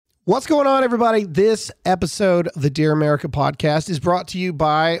What's going on, everybody? This episode of the Dear America podcast is brought to you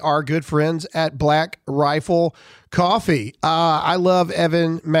by our good friends at Black Rifle Coffee. I love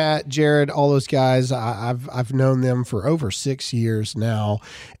Evan, Matt, Jared, all those guys. I've known them for over 6 years now,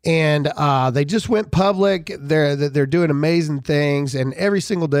 and they just went public. They're doing amazing things, and every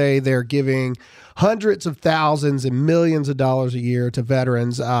single day they're giving hundreds of thousands and millions of dollars a year to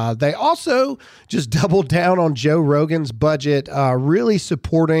veterans. They also just doubled down on Joe Rogan's budget, really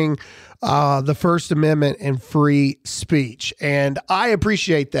supporting the First Amendment and free speech. And I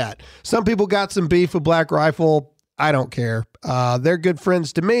appreciate that. Some people got some beef with Black Rifle. I don't care. They're good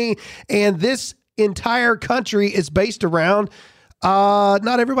friends to me. And this entire country is based around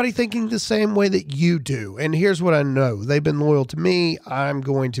not everybody thinking the same way that you do. And here's what I know. They've been loyal to me. I'm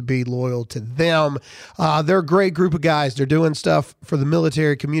going to be loyal to them. They're a great group of guys. They're doing stuff for the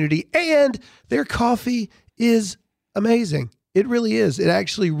military community, and their coffee is amazing. It really is. It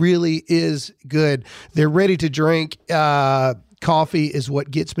actually really is good. They're ready to drink. Coffee is what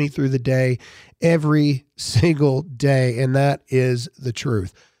gets me through the day every single day, and that is the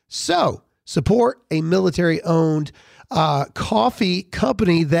truth. So support a military-owned coffee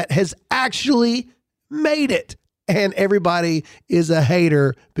company that has actually made it. And everybody is a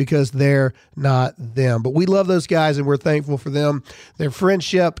hater because they're not them. But we love those guys, and we're thankful for them, their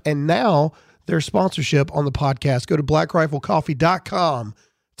friendship, and now their sponsorship on the podcast. Go to blackriflecoffee.com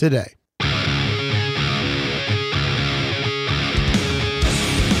today.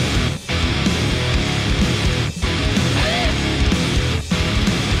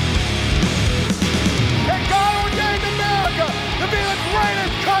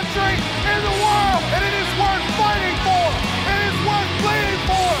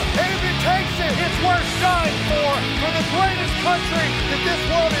 Country that this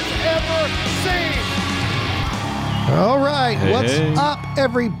world has ever seen. All right. Hey. What's up,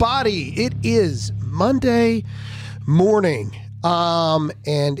 everybody? It is Monday morning,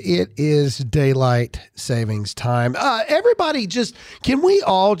 and it is daylight savings time. Everybody can we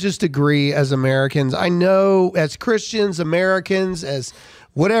all just agree as Americans? I know as Christians, Americans, as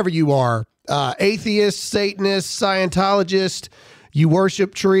whatever you are, atheists, Satanists, Scientologists, you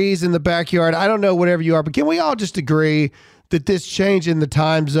worship trees in the backyard. I don't know, whatever you are, but can we all just agree that this change in the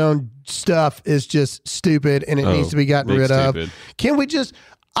time zone stuff is just stupid and it needs to be gotten rid of? Can we just,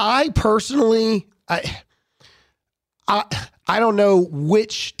 I personally, I don't know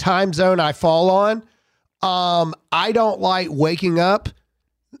which time zone I fall on. I don't like waking up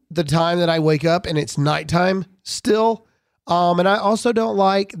the time that I wake up and it's nighttime still. And I also don't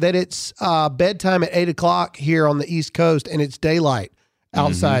like that it's bedtime at 8:00 here on the East Coast and it's daylight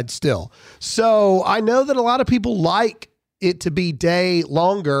outside still. So I know that a lot of people like it to be day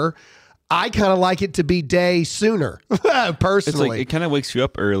longer. I kind of like it to be day sooner, personally. It's like it kind of wakes you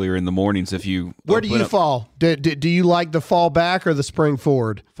up earlier in the mornings if you. Where do you fall? Do you like the fall back or the spring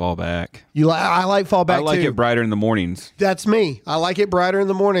forward? Fall back. I like fall back too. I like it brighter in the mornings. That's me. I like it brighter in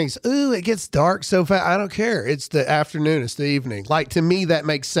the mornings. Ooh, it gets dark so fast. I don't care. It's the afternoon. It's the evening. Like, to me, that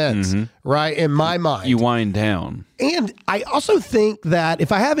makes sense, right? In my mind. You wind down. And I also think that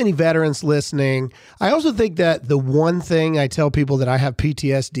if I have any veterans listening, I also think that the one thing I tell people that I have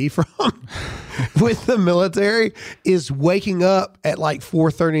PTSD from with the military is waking up at like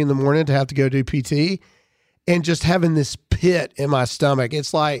 4:30 in the morning to have to go do PT and just having this pit in my stomach.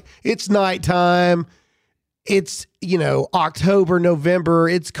 It's like, it's nighttime. It's, October, November.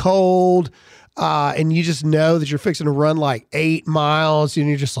 It's cold. And you just know that you're fixing to run like 8 miles and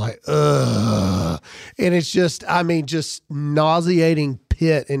you're just like, ugh. And it's just, just nauseating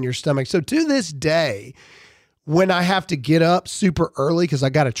pit in your stomach. So to this day, when I have to get up super early because I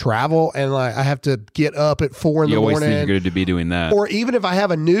got to travel and I have to get up at 4 in the morning. You always think you're going to be doing that. Or even if I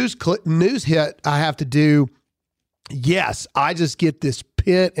have a news hit I have to do, yes, I just get this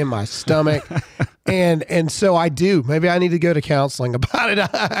pit in my stomach. and so I do. Maybe I need to go to counseling about it.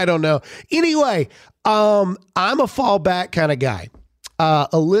 I don't know. Anyway, I'm a fallback kind of guy.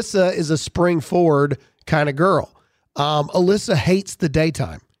 Alyssa is a spring forward kind of girl. Alyssa hates the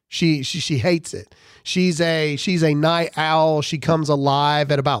daytime. She hates it. She's a night owl. She comes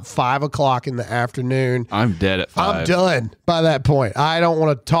alive at about 5:00 in the afternoon. I'm dead at 5. I'm done by that point. I don't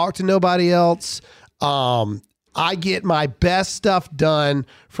want to talk to nobody else. I get my best stuff done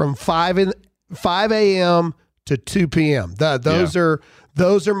from 5 a.m. to 2 p.m. Those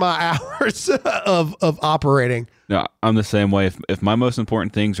are my hours of operating. No, I'm the same way. If my most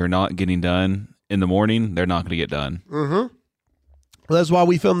important things are not getting done in the morning, they're not going to get done. Mm-hmm. Well, that's why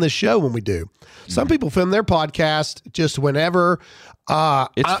we film this show when we do. Some people film their podcast just whenever. I'm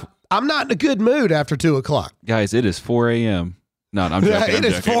not in a good mood after 2:00. Guys, it is 4 a.m. No, I'm joking. It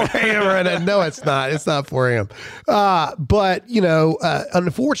is 4 a.m. right now. No, it's not. It's not 4 a.m. But,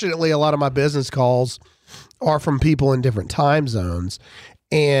 unfortunately, a lot of my business calls are from people in different time zones.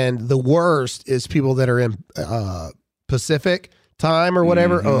 And the worst is people that are in Pacific time or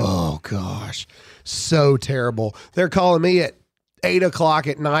whatever. Mm-hmm. Oh, gosh. So terrible. They're calling me at 8 o'clock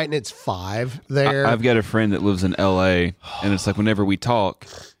at night and it's 5 there. I've got a friend that lives in LA, and it's like whenever we talk,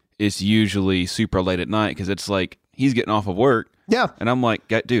 it's usually super late at night because it's like he's getting off of work. Yeah. And I'm like,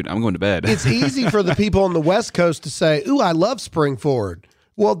 dude, I'm going to bed. It's easy for the people on the West Coast to say, ooh, I love spring forward.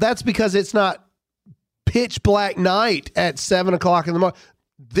 Well, that's because it's not pitch black night at 7 o'clock in the morning.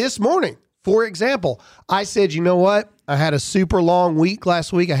 This morning, for example, I said, you know what? I had a super long week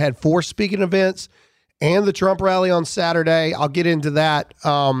last week. I had 4 speaking events and the Trump rally on Saturday. I'll get into that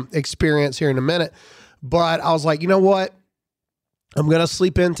experience here in a minute. But I was like, you know what? I'm going to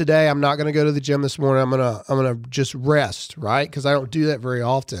sleep in today. I'm not going to go to the gym this morning. I'm going to just rest, right? Because I don't do that very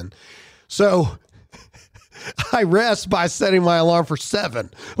often. So I rest by setting my alarm for 7.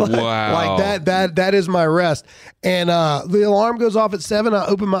 Wow. Like that is my rest. And the alarm goes off at 7. I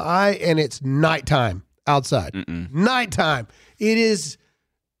open my eye and it's nighttime outside. Nighttime. It is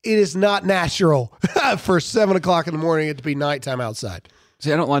not natural for 7 o'clock in the morning it to be nighttime outside.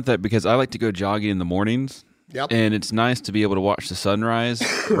 See, I don't like that because I like to go jogging in the mornings. Yep. And it's nice to be able to watch the sunrise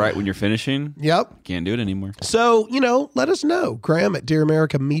right when you're finishing. Yep. Can't do it anymore. So, let us know. Graham at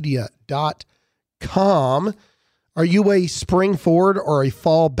DearAmericaMedia.com. Are you a spring forward or a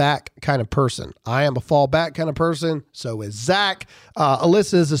fall back kind of person? I am a fall back kind of person. So is Zach.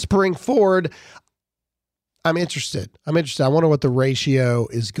 Alyssa is a spring forward. I'm interested. I wonder what the ratio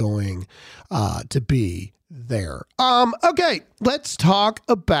is going to be there. Okay, let's talk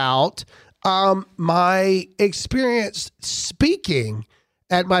about my experience speaking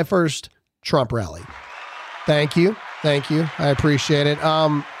at my first Trump rally. Thank you. I appreciate it.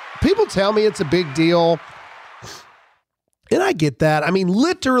 People tell me it's a big deal, and I get that. I mean,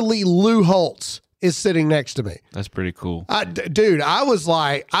 literally, Lou Holtz is sitting next to me. That's pretty cool. Dude, I was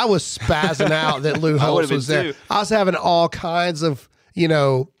spazzing out that Lou Holtz was there. I was having all kinds of,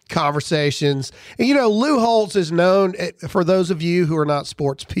 conversations. And, Lou Holtz is known, for those of you who are not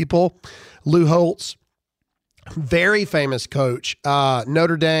sports people, Lou Holtz, very famous coach,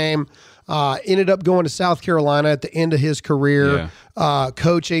 Notre Dame, ended up going to South Carolina at the end of his career,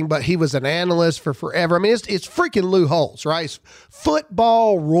 coaching, but he was an analyst for forever. I mean, it's freaking Lou Holtz, right? It's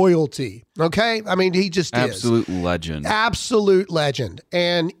football royalty. Okay. I mean, he just Absolute is. legend. Absolute legend.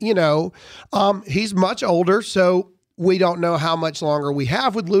 And, he's much older, so we don't know how much longer we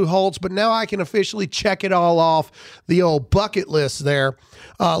have with Lou Holtz, but now I can officially check it all off the old bucket list there.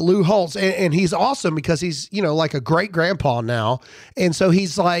 Lou Holtz. And he's awesome because he's, like a great grandpa now. And so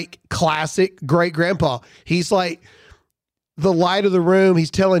he's like classic great grandpa. He's like the light of the room.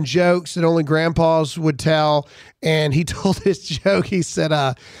 He's telling jokes that only grandpas would tell. And he told this joke. He said,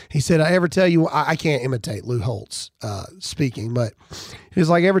 I ever tell you, I can't imitate Lou Holtz speaking, but he was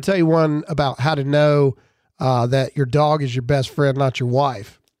like, ever tell you one about how to know that your dog is your best friend, not your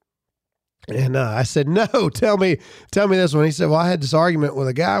wife? And I said, no, tell me this one. He said, well, I had this argument with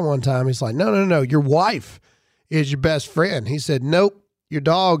a guy one time. He's like, no, your wife is your best friend. He said, nope, your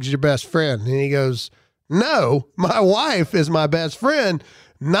dog's your best friend. And he goes, no, my wife is my best friend,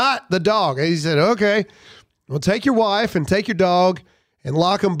 not the dog. And he said, okay, well, take your wife and take your dog and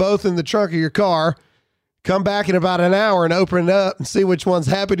lock them both in the trunk of your car. Come back in about an hour and open it up and see which one's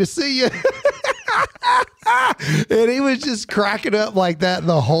happy to see you. And he was just cracking up like that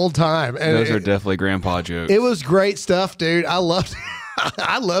the whole time. And those are definitely grandpa jokes. It was great stuff, dude. I loved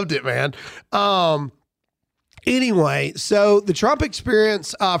it, man. Anyway, so the Trump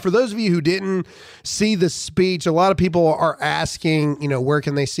experience, for those of you who didn't see the speech, a lot of people are asking, where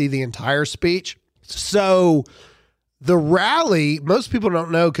can they see the entire speech? So the rally, most people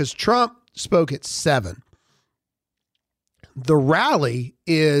don't know because Trump spoke at 7. The rally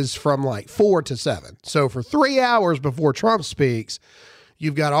is from like 4 to 7. So for 3 hours before Trump speaks,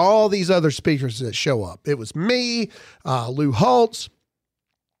 you've got all these other speakers that show up. It was me, Lou Holtz,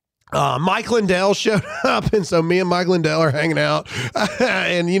 Mike Lindell showed up. And so me and Mike Lindell are hanging out.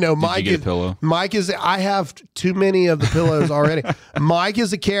 And, Mike, Did you get a pillow? Mike is, I have too many of the pillows already. Mike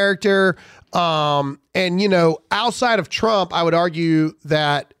is a character. And, outside of Trump, I would argue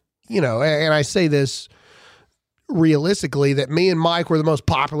that, and I say this realistically, that me and Mike were the most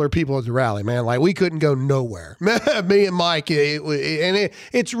popular people at the rally, man. Like, we couldn't go nowhere. Me and Mike,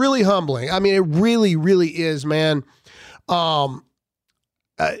 it's really humbling. I mean, it really, really is, man. But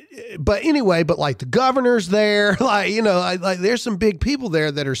anyway, like the governor's there, like there's some big people there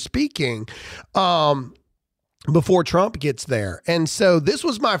that are speaking. before Trump gets there. And so this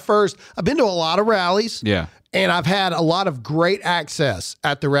was my first, I've been to a lot of rallies. Yeah. And I've had a lot of great access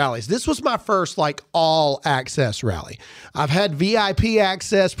at the rallies. This was my first like all access rally. I've had VIP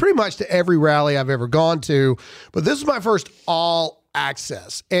access pretty much to every rally I've ever gone to, but this is my first all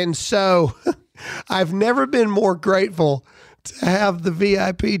access. And so I've never been more grateful to have the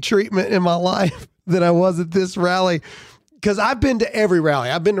VIP treatment in my life than I was at this rally. Because I've been to every rally.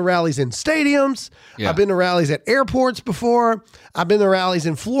 I've been to rallies in stadiums. Yeah. I've been to rallies at airports before. I've been to rallies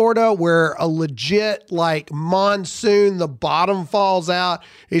in Florida where a legit like monsoon, the bottom falls out.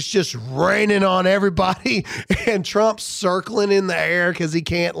 It's just raining on everybody and Trump's circling in the air because he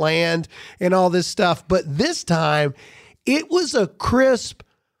can't land and all this stuff. But this time it was a crisp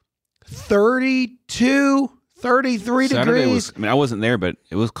 32, 33 Saturday degrees. I wasn't there, but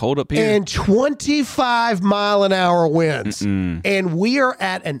it was cold up here. And 25-mile-an-hour winds. And we are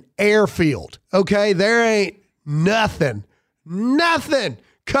at an airfield, okay? There ain't nothing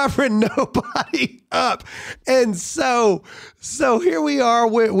covering nobody up. And so here we are.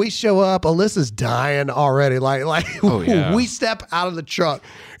 We show up. Alyssa's dying already. Like Oh, yeah. We step out of the truck,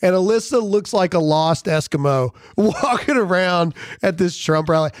 and Alyssa looks like a lost Eskimo walking around at this Trump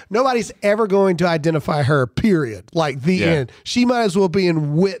rally. Nobody's ever going to identify her, period. Like the end. She might as well be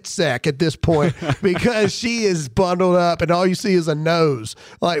in WITSEC at this point because she is bundled up, and all you see is a nose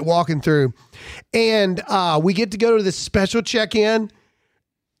like walking through. And we get to go to this special check-in.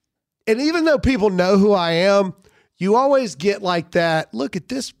 And even though people know who I am, you always get like that, look at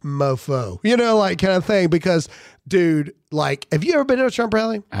this mofo, like kind of thing. Because, dude, like, have you ever been to a Trump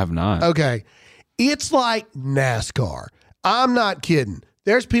rally? I have not. Okay. It's like NASCAR. I'm not kidding.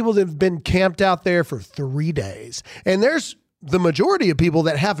 There's people that have been camped out there for 3 days. And there's the majority of people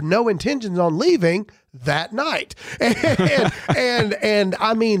that have no intentions on leaving that night. And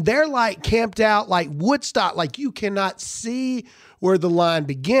I mean, they're like camped out like Woodstock. Like you cannot see where the line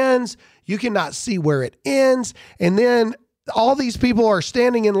begins. You cannot see where it ends. And then all these people are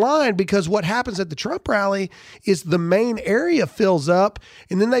standing in line because what happens at the Trump rally is the main area fills up.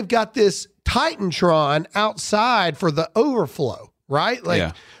 And then they've got this Titantron outside for the overflow, right?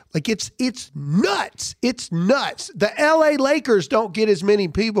 Like it's nuts. It's nuts. The LA Lakers don't get as many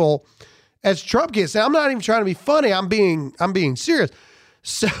people as Trump gets. And I'm not even trying to be funny. I'm being serious.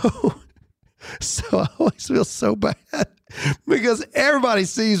 So I always feel so bad because everybody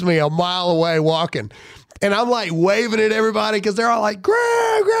sees me a mile away walking, and I'm like waving at everybody because they're all like, "Greg."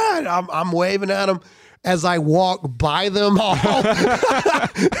 I'm waving at them as I walk by them all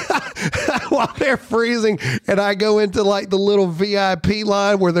while they're freezing, and I go into like the little VIP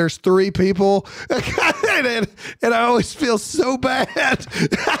line where there's 3 people, and I always feel so bad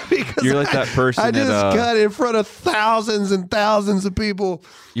because You're like that person I just that, cut in front of thousands and thousands of people.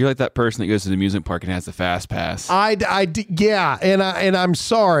 You're like that person that goes to the amusement park and has the fast pass. Yeah, and I'm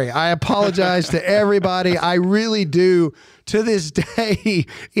sorry. I apologize to everybody. I really do. To this day,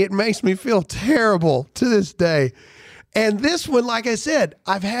 it makes me feel terrible to this day. And this one, like I said,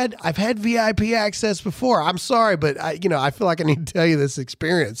 I've had VIP access before. I'm sorry, but I feel like I need to tell you this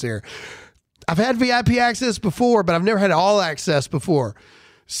experience here. I've had VIP access before, but I've never had all access before.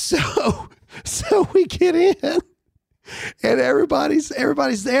 So we get in. And everybody's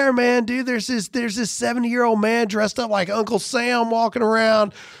there, man. Dude, there's this 70-year-old man dressed up like Uncle Sam walking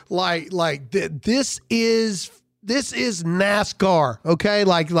around. This is NASCAR, okay?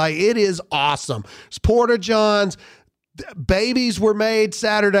 Like it is awesome. It's Porta Johns. Babies were made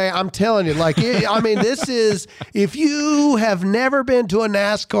Saturday. I'm telling you, this is, if you have never been to a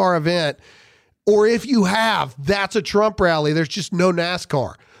NASCAR event, or if you have, that's a Trump rally. There's just no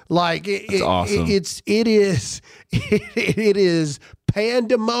NASCAR. Like it's awesome. It is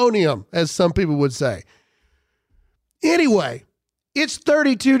pandemonium, as some people would say. Anyway, it's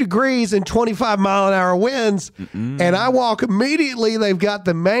 32 degrees and 25-mile-an-hour winds, and I walk immediately. They've got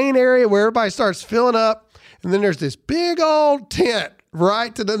the main area where everybody starts filling up, and then there's this big old tent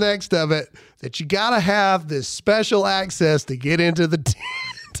right to the next of it that you got to have this special access to get into the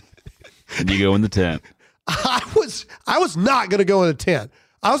tent. And you go in the tent. I was not going to go in the tent.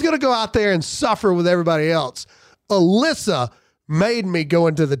 I was going to go out there and suffer with everybody else. Alyssa made me go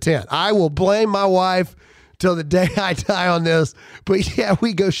into the tent. I will blame my wife till the day I die on this. But yeah,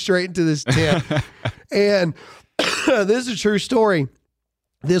 we go straight into this tent. And this is a true story.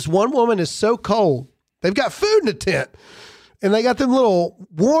 This one woman is so cold. They've got food in the tent. And they got them little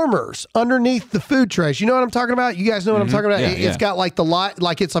warmers underneath the food trays. You know what I'm talking about? You guys know what I'm talking about? Yeah, It's got like the light,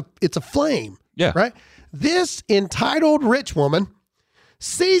 like it's a flame. Yeah. Right? This entitled rich woman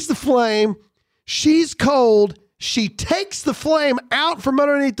sees the flame. She's cold. She takes the flame out from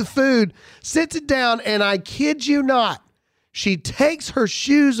underneath the food, sits it down, and I kid you not, she takes her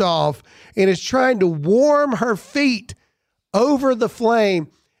shoes off and is trying to warm her feet over the flame,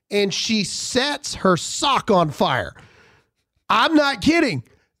 and she sets her sock on fire. I'm not kidding.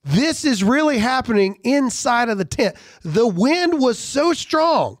 This is really happening inside of the tent. The wind was so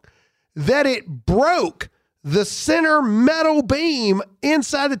strong that it broke the center metal beam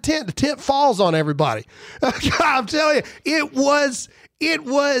inside the tent. The tent falls on everybody. I'm telling you, it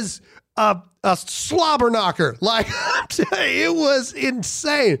was a slobber knocker. Like, I'm telling you, it was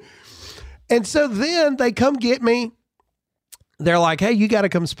insane. And so then they come get me. They're like, hey, you got to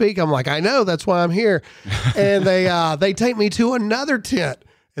come speak. I'm like, I know, that's why I'm here. And they take me to another tent.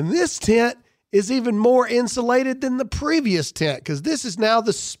 And this tent is even more insulated than the previous tent, because this is now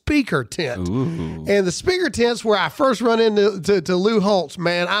the speaker tent. Ooh. And the speaker tent's where I first run into Lou Holtz,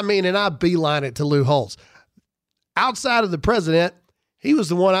 man. I mean, and I beeline it to Lou Holtz. Outside of the president, he was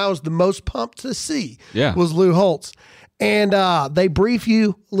the one I was the most pumped to see. Yeah. Was Lou Holtz. And they brief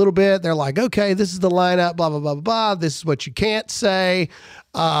you a little bit. They're like, okay, this is the lineup, blah, blah, blah, blah, blah. This is what you can't say.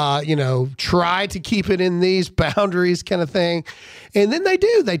 Try to keep it in these boundaries kind of thing. And then they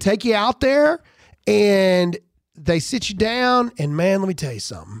do. They take you out there and they sit you down. And, man, let me tell you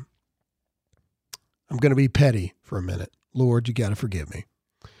something. I'm going to be petty for a minute. Lord, you got to forgive me.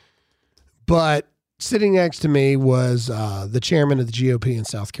 But sitting next to me was the chairman of the GOP in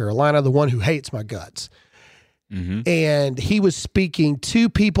South Carolina, the one who hates my guts. Mm-hmm. And he was speaking to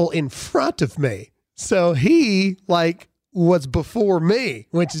people in front of me. So he was before me,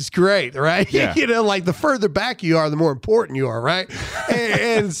 which is great, right? Yeah. Like the further back you are, the more important you are, right?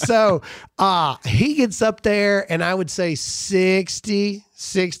 and so he gets up there, and I would say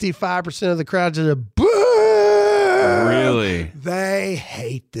 65% of the crowd just boo. Really? They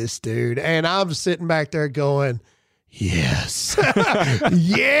hate this dude. And I'm sitting back there going, yes.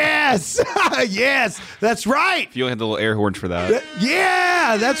 Yes. Yes. That's right. If you only had the little air horns for that.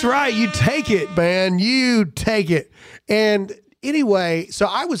 Yeah, that's right. You take it, man. You take it. And anyway, so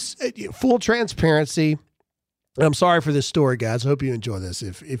I was full transparency. And I'm sorry for this story, guys. I hope you enjoy this.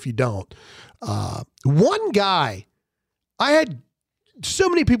 If you don't, one guy, I had so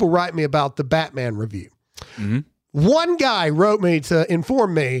many people write me about the Batman review. Mm-hmm. One guy wrote me to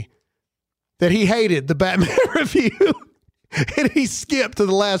inform me that he hated the Batman review, and he skipped to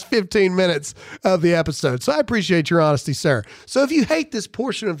the last 15 minutes of the episode. So I appreciate your honesty, sir. So if you hate this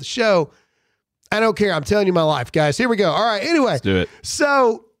portion of the show, I don't care. I'm telling you my life, guys. Here we go. All right. Anyway, let's do it.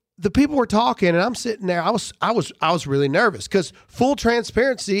 So the people were talking, and I'm sitting there. I was really nervous because, full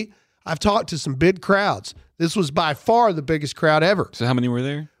transparency, I've talked to some big crowds. This was by far the biggest crowd ever. So how many were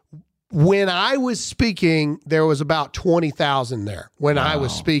there? When I was speaking, there was about 20,000 there when I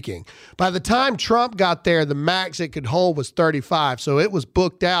was speaking. By the time Trump got there, the max it could hold was 35. So it was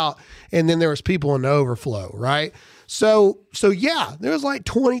booked out, and then there was people in the overflow, right? So yeah, there was like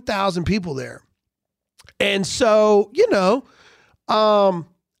 20,000 people there. And so, I'm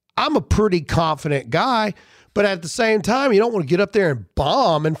a pretty confident guy, but at the same time, you don't want to get up there and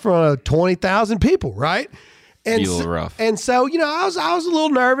bomb in front of 20,000 people, right? And be a little rough. And so, I was a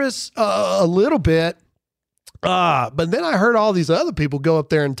little nervous, a little bit. But then I heard all these other people go up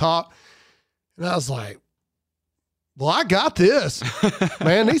there and talk, and I was like, well, I got this,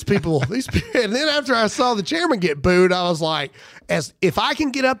 man. These people. And then after I saw the chairman get booed, I was like, if I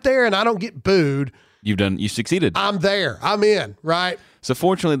can get up there and I don't get booed, you succeeded. I'm there. I'm in, right? So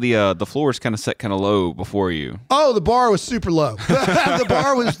fortunately, the floor is kind of set kind of low before you. Oh, the bar was super low.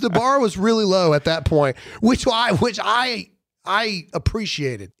 the bar was really low at that point, which I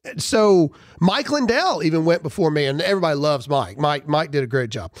appreciated. So Mike Lindell even went before me, and everybody loves Mike. Mike did a great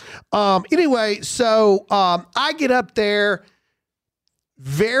job. Anyway, so I get up there,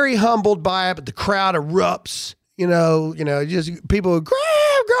 very humbled by it, but the crowd erupts. Just people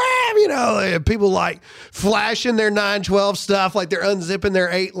grab, people like flashing their 912 stuff, like they're unzipping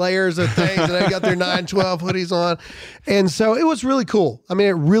their 8 layers of things, and they got their 912 hoodies on. And so it was really cool. I mean,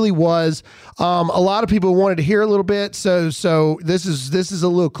 it really was. A lot of people wanted to hear a little bit. So this is a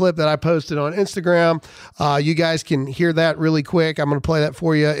little clip that I posted on Instagram. You guys can hear that really quick. I'm going to play that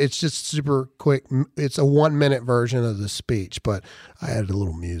for you. It's just super quick. It's a 1-minute version of the speech, but I added a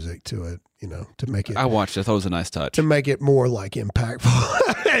little music to it. To make it. I watched it. I thought it was a nice touch. To make it more like impactful.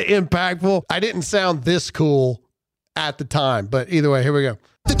 I didn't sound this cool at the time, but either way, here we go.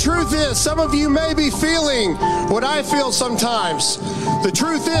 The truth is, some of you may be feeling what I feel sometimes. The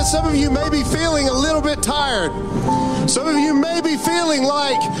truth is, some of you may be feeling a little bit tired. Some of you may be feeling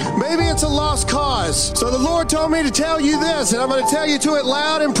like maybe it's a lost cause. So the Lord told me to tell you this, and I'm going to tell you to it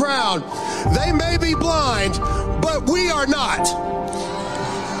loud and proud. They may be blind, but we are not.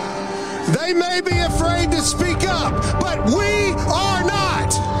 They may be afraid to speak up, but we are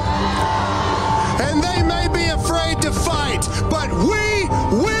not. And they may be afraid to fight, but we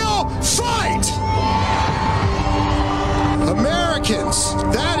will fight. Americans,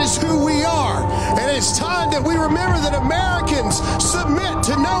 that is who we are. And it's time that we remember that Americans submit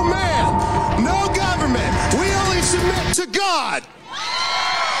to no man, no government. We only submit to God.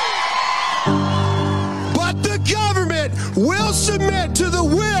 But the government will submit to the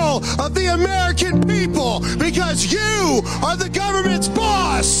will of the American people because you are the government's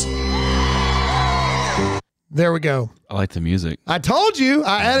boss. There we go. I like the music. I told you.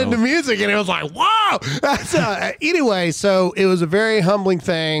 I added the music, and it was like, wow. That's, anyway, so it was a very humbling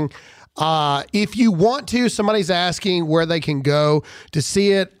thing. If you want to, somebody's asking where they can go to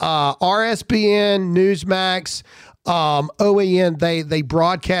see it. RSBN, Newsmax, OAN, they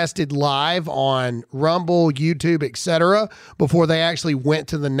broadcasted live on Rumble, YouTube, etc. before they actually went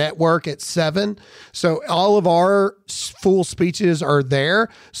to the network at 7. So all of our full speeches are there.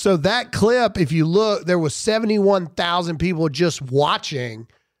 So that clip, if you look, there was 71,000 people just watching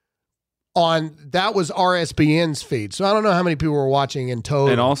on, that was RSBN's feed. So I don't know how many people were watching in total.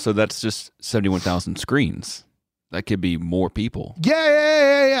 And also, that's just 71,000 screens. That could be more people.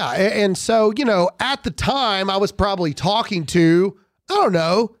 Yeah. And so, at the time I was probably talking to, I don't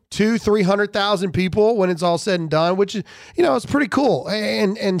know, 200,000-300,000 people when it's all said and done, which is, it's pretty cool.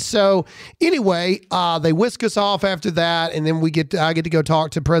 And so anyway, they whisk us off after that. And then I get to go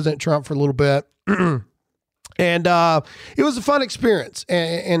talk to President Trump for a little bit. And it was a fun experience.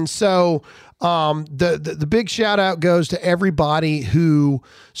 And so the big shout out goes to everybody who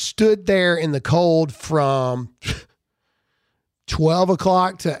stood there in the cold from 12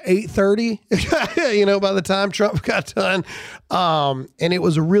 o'clock to 8:30, by the time Trump got done. And it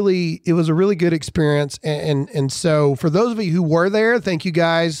was a really good experience. And so for those of you who were there, thank you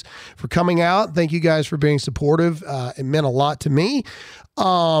guys for coming out. Thank you guys for being supportive. It meant a lot to me.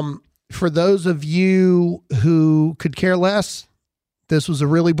 For those of you who could care less, this was a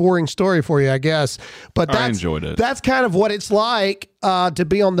really boring story for you, I guess. But I enjoyed it. That's kind of what it's like to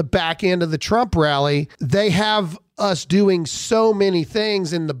be on the back end of the Trump rally. They have us doing so many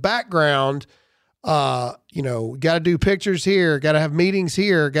things in the background. Got to do pictures here, got to have meetings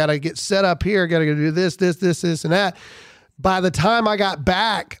here, got to get set up here, got to go do this, and that. By the time I got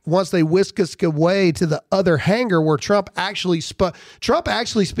back, once they whisked us away to the other hangar where Trump actually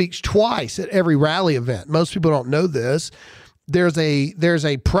speaks twice at every rally event. Most people don't know this. There's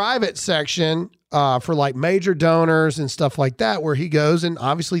a private section for like major donors and stuff like that where he goes and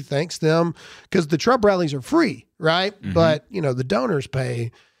obviously thanks them because the Trump rallies are free, right? Mm-hmm. But the donors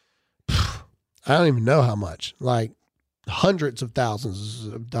pay, I don't even know how much, like hundreds of thousands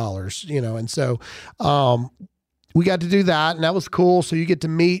of dollars, and so we got to do that, and that was cool. So you get to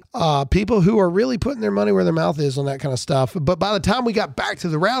meet people who are really putting their money where their mouth is on that kind of stuff. But by the time we got back to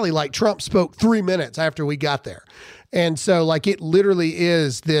the rally, like Trump spoke 3 minutes after we got there. And so like it literally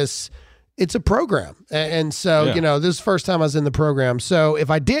is it's a program. And so, this is the first time I was in the program. So if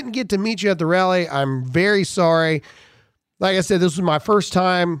I didn't get to meet you at the rally, I'm very sorry. Like I said, this was my first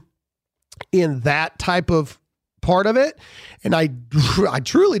time in that type of part of it. And I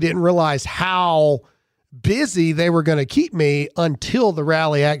truly didn't realize how busy they were going to keep me until the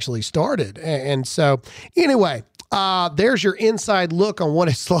rally actually started. And so anyway, there's your inside look on what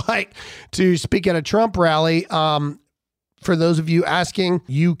it's like to speak at a Trump rally. For those of you asking,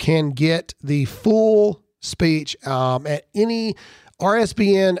 you can get the full speech at any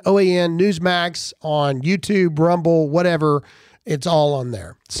RSBN, OAN, Newsmax, on YouTube, Rumble, whatever. It's all on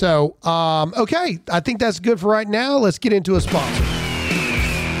there. So, okay, I think that's good for right now. Let's get into a sponsor.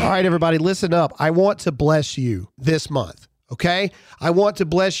 All right, everybody, listen up. I want to bless you this month, okay? I want to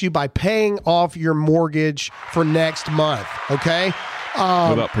bless you by paying off your mortgage for next month, okay?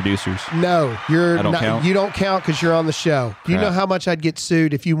 What about producers? No, I don't count? You don't count because you're on the show. You know how much I'd get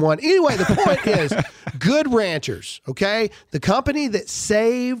sued if you won. Anyway, the point is Good Ranchers, okay? The company that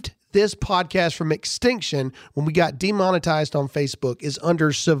saved this podcast from extinction when we got demonetized on Facebook is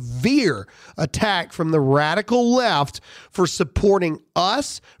under severe attack from the radical left for supporting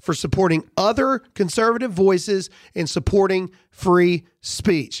us, for supporting other conservative voices, and supporting free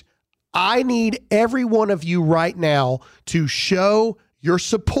speech. I need every one of you right now to show your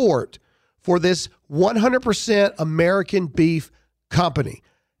support for this 100% American beef company.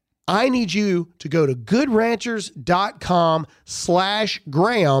 I need you to go to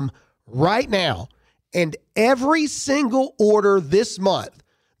goodranchers.com/Graham right now. And every single order this month,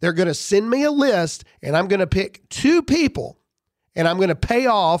 they're going to send me a list and I'm going to pick 2 people and I'm going to pay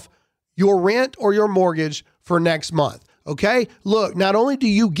off your rent or your mortgage for for next month. Okay? Look, not only do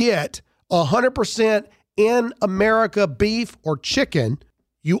you get 100% in America beef or chicken,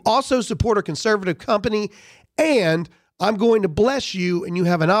 you also support a conservative company, and I'm going to bless you, and you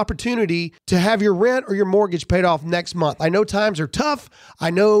have an opportunity to have your rent or your mortgage paid off next month. I know times are tough.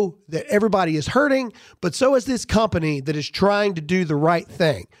 I know that everybody is hurting, but so is this company that is trying to do the right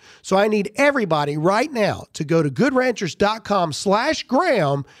thing. So I need everybody right now to go to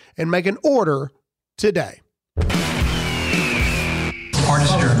goodranchers.com/Graham and make an order today.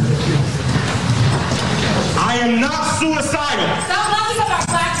 Hardest journey. I am not suicidal. Stop laughing about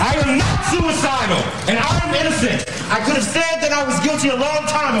black. I am not suicidal, and I am innocent. I could have said that I was guilty a long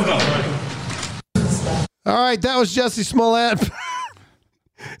time ago. All right, that was Jussie Smollett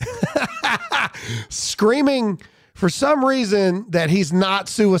screaming for some reason that he's not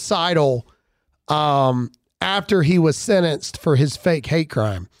suicidal after he was sentenced for his fake hate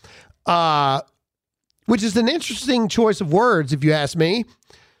crime, which is an interesting choice of words, if you ask me.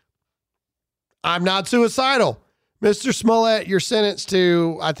 I'm not suicidal. Mr. Smollett, you're sentenced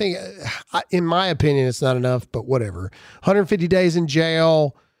to, I think, in my opinion, it's not enough, but whatever. 150 days in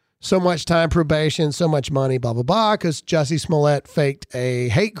jail, so much time probation, so much money, blah, blah, blah, because Jussie Smollett faked a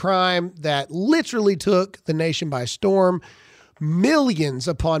hate crime that literally took the nation by storm. Millions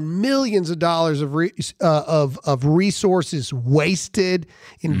upon millions of dollars of resources wasted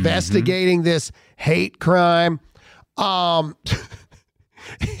investigating this hate crime. And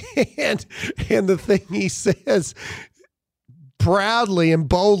the thing he says proudly and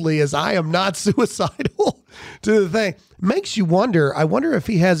boldly is, I am not suicidal, to the thing. Makes you wonder. I wonder if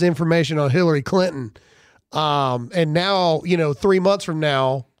he has information on Hillary Clinton. And now, 3 months from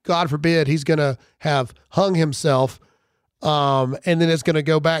now, God forbid, he's going to have hung himself. And then it's going to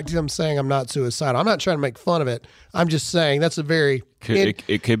go back to him saying, I'm not suicidal. I'm not trying to make fun of it. I'm just saying that's a very...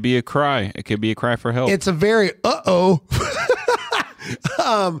 It could be a cry. It could be a cry for help. It's a very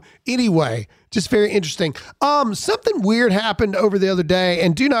anyway, just very interesting. Something weird happened over the other day,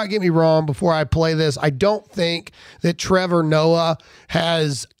 and do not get me wrong before I play this. I don't think that Trevor Noah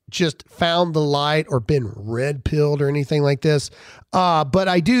has just found the light or been red pilled or anything like this. But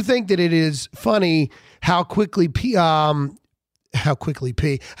I do think that it is funny how quickly people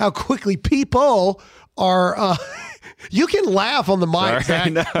are, you can laugh on the mic, Sorry,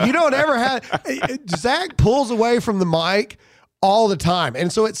 Zach. no. You don't ever have, Zach pulls away from the mic all the time.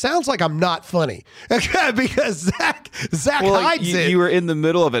 And so it sounds like I'm not funny because Zach hides it. You were in the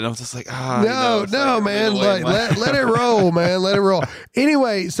middle of it, and I was just like, man. Let it roll, man. Let it roll.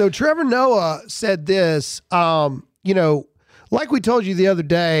 Anyway, so Trevor Noah said this, like we told you the other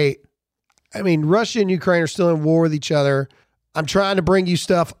day, I mean, Russia and Ukraine are still in war with each other. I'm trying to bring you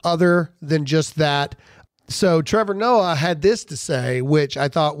stuff other than just that. So Trevor Noah had this to say, which I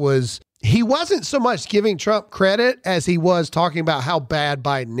thought was, he wasn't so much giving Trump credit as he was talking about how bad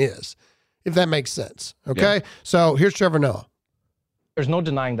Biden is, if that makes sense. Okay. Yeah. So here's Trevor Noah. There's no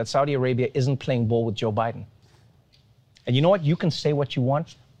denying that Saudi Arabia isn't playing ball with Joe Biden. And you know what? You can say what you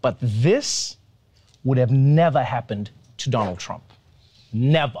want, but this would have never happened to Donald Trump.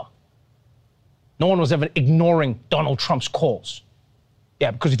 Never. No one was ever ignoring Donald Trump's calls. Yeah,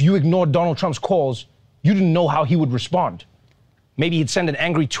 because if you ignored Donald Trump's calls, you didn't know how he would respond. Maybe he'd send an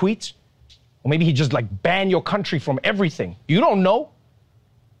angry tweet, or maybe he'd just ban your country from everything. You don't know.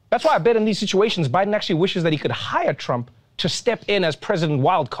 That's why I bet in these situations, Biden actually wishes that he could hire Trump to step in as President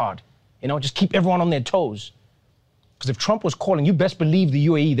Wildcard. Just keep everyone on their toes. Because if Trump was calling, you best believe the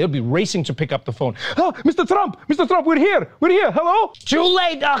UAE, they'll be racing to pick up the phone. Oh, Mr. Trump, we're here, hello? Too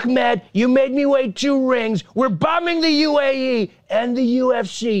late, Ahmed. You made me wait 2 rings. We're bombing the UAE and the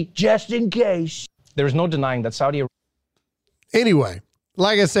UFC, just in case. There is no denying that Saudi Arabia. Anyway,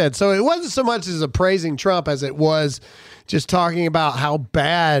 like I said, so it wasn't so much as praising Trump as it was just talking about how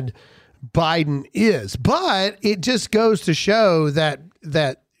bad Biden is. But it just goes to show that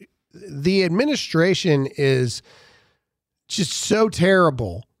the administration is just so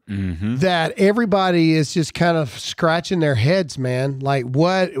terrible that everybody is just kind of scratching their heads, man. Like,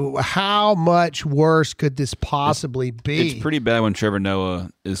 how much worse could this possibly be? It's pretty bad when Trevor Noah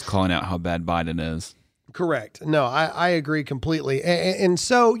is calling out how bad Biden is. Correct. No, I agree completely. And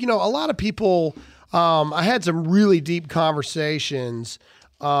so, a lot of people, I had some really deep conversations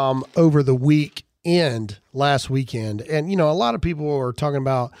over the last weekend. And, a lot of people were talking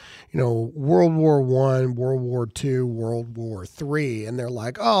about, World War I, World War II, World War III. And they're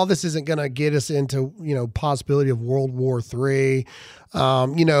like, oh, this isn't going to get us into, possibility of World War III,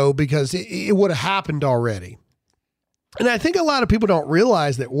 because it would have happened already. And I think a lot of people don't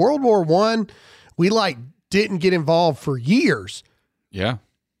realize that World War I, we didn't get involved for years. Yeah.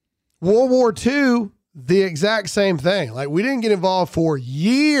 World War II, the exact same thing. Like, we didn't get involved for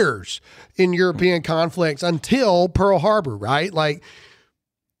years in European conflicts until Pearl Harbor, right? Like,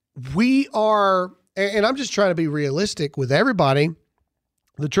 we are, and I'm just trying to be realistic with everybody.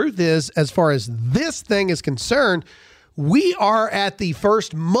 The truth is, as far as this thing is concerned, we are at the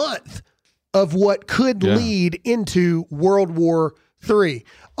first month of what could lead into World War III.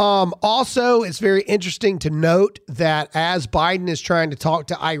 Also, it's very interesting to note that as Biden is trying to talk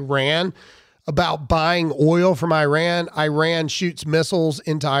to Iran about buying oil from Iran, Iran shoots missiles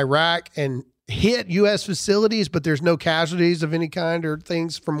into Iraq and hit U.S. facilities, but there's no casualties of any kind or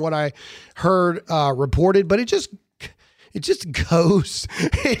things from what I heard reported. But it just goes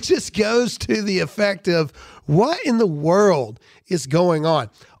to the effect of what in the world is going on.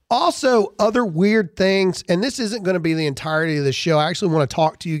 Also, other weird things, and this isn't going to be the entirety of the show. I actually want to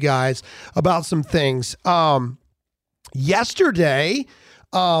talk to you guys about some things. Yesterday,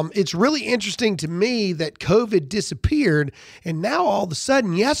 it's really interesting to me that COVID disappeared, and now all of a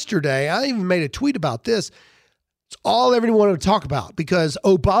sudden yesterday, I even made a tweet about this, it's all everyone wanted to talk about because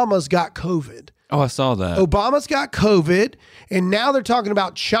Obama's got COVID. Oh, I saw that. Obama's got COVID, and now they're talking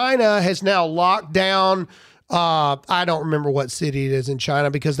about China has now locked down. I don't remember what city it is in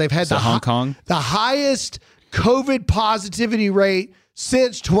China because they've had Hong Kong? The highest COVID positivity rate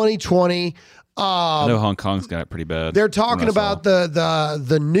since 2020. I know Hong Kong's got it pretty bad. They're talking about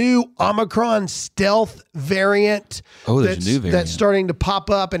the new Omicron stealth variant. Oh, there's a new variant that's starting to pop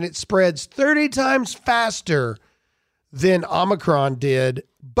up, and it spreads 30 times faster than Omicron did,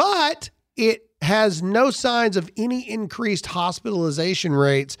 but it has no signs of any increased hospitalization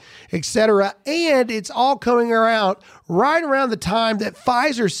rates, et cetera. And it's all coming around right around the time that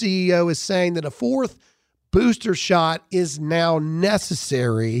Pfizer CEO is saying that a fourth booster shot is now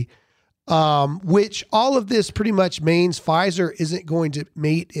necessary, which all of this pretty much means Pfizer isn't going to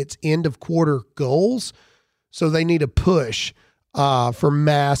meet its end of quarter goals. So they need a push for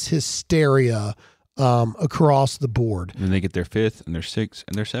mass hysteria across the board. And they get their fifth and their sixth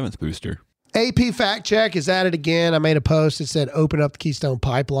and their seventh booster. AP Fact Check is at it again. I made a post that said, open up the Keystone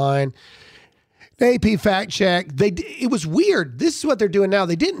Pipeline. AP Fact Check. It was weird. This is what they're doing now.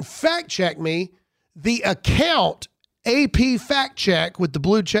 They didn't fact check me. The account, AP Fact Check with the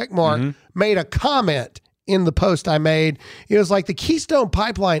blue check mark, made a comment in the post I made. It was like, the Keystone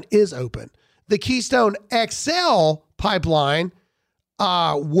Pipeline is open. The Keystone XL pipeline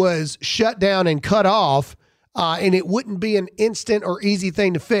was shut down and cut off, and it wouldn't be an instant or easy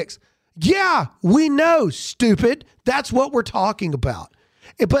thing to fix. Yeah, we know, stupid. That's what we're talking about.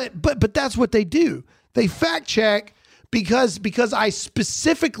 But that's what they do. They fact check because I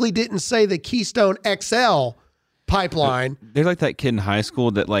specifically didn't say the Keystone XL pipeline. They're like that kid in high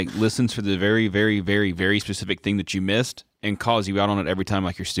school that like listens for the very, very, very, very specific thing that you missed and calls you out on it every time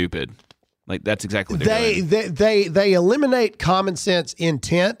like you're stupid. Like that's exactly what they're doing. They eliminate common sense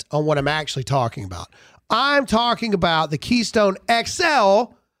intent on what I'm actually talking about. I'm talking about the Keystone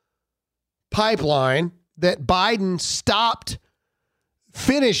XL pipeline that Biden stopped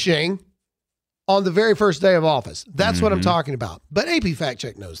finishing on the very first day of office. That's what I'm talking about. But AP Fact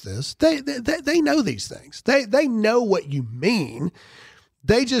Check knows this. They know these things. They know what you mean.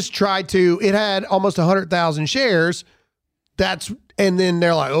 They just tried to. It had almost 100,000 shares. And then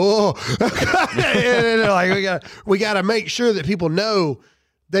they're like, oh, and they're like, we got to make sure that people know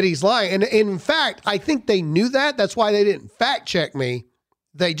that he's lying. And in fact, I think they knew that. That's why they didn't fact check me.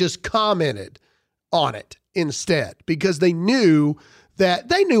 They just commented on it instead because they knew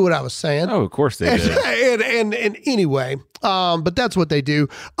what I was saying. Oh, of course they did. And anyway, but that's what they do.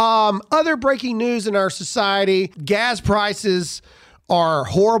 Other breaking news in our society: gas prices are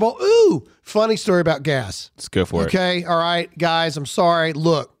horrible. Ooh, funny story about gas. Let's go for it. Okay, all right, guys. I'm sorry.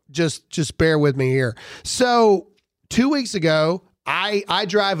 Look, just bear with me here. So 2 weeks ago, I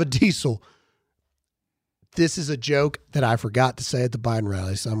drive a diesel. This is a joke that I forgot to say at the Biden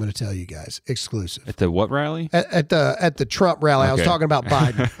rally, so I'm going to tell you guys. Exclusive. At the what rally? At the Trump rally. Okay. I was talking about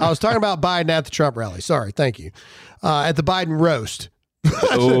Biden. I was talking about Biden at the Trump rally. Sorry, thank you. At the Biden roast.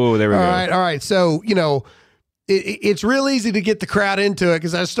 Oh, there we go. All right. So, it's real easy to get the crowd into it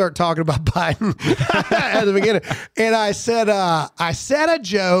because I start talking about Biden at the beginning. And I said a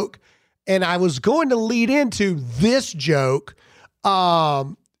joke, and I was going to lead into this joke,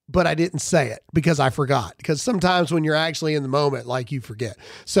 but I didn't say it because I forgot. Because sometimes when you're actually in the moment, like, you forget.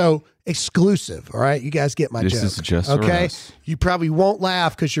 So exclusive, all right? You guys get my joke. This is just okay? for us. You probably won't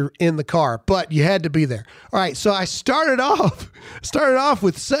laugh because you're in the car, but you had to be there. All right, so I started off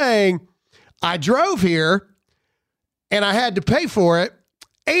with saying I drove here and I had to pay for it,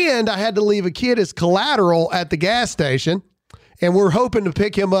 and I had to leave a kid as collateral at the gas station. And we're hoping to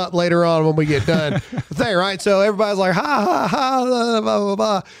pick him up later on when we get done. Thing, right? So everybody's like, ha, ha, ha, blah, blah, blah,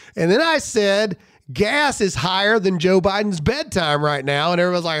 blah. And then I said, gas is higher than Joe Biden's bedtime right now. And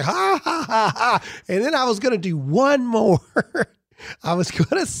everyone's like, ha, ha, ha, ha. And then I was going to do one more. I was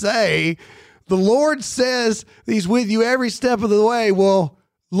going to say, the Lord says he's with you every step of the way. Well,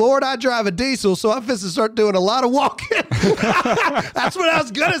 Lord, I drive a diesel, so I'm supposed to start doing a lot of walking. That's what I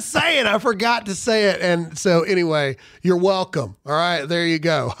was going to say, and I forgot to say it. And so anyway, you're welcome. All right, there you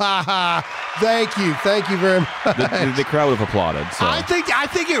go. Ha ha. Thank you. Thank you very much. The crowd would have applauded. So. I think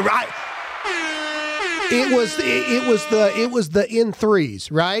you're right. It was the N3s,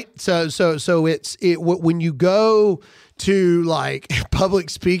 right? So it's when you go to like public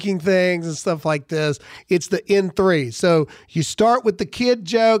speaking things and stuff like this, it's the N3. So you start with the kid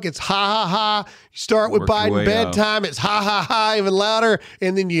joke, it's ha ha ha. You start with Biden bedtime, it's ha ha ha, even louder,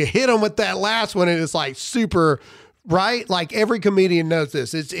 and then you hit them with that last one, and it's like super, right? Like every comedian knows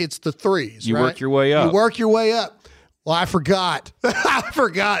this. It's the threes. You right? work your way up. You work your way up. Well, I forgot. I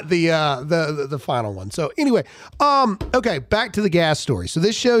forgot the final one. So anyway, okay, back to the gas story. So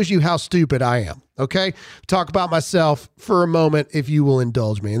this shows you how stupid I am. Okay, talk about myself for a moment, if you will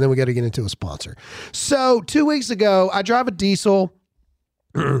indulge me, and then we got to get into a sponsor. So 2 weeks ago, I drive a diesel.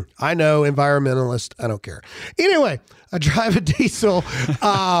 I know, environmentalist. I don't care. Anyway, I drive a diesel,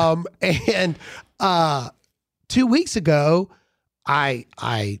 and 2 weeks ago, I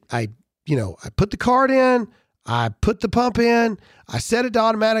put the card in. I put the pump in. I set it to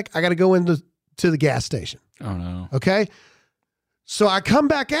automatic. I got to go into the gas station. Oh, no. Okay. So I come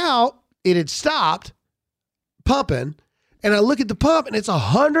back out. It had stopped pumping. And I look at the pump and it's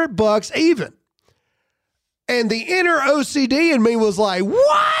 $100 even. And the inner OCD in me was like,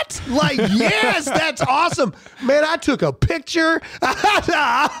 what? Like, yes, that's awesome. Man, I took a picture.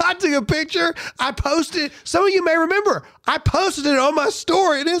 I took a picture. I posted. Some of you may remember, I posted it on my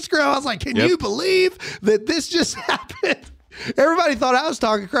story on Instagram. I was like, can you believe that this just happened? Everybody thought I was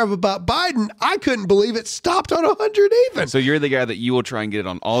talking crap about Biden. I couldn't believe it stopped on 100 even. So you're the guy that you will try and get it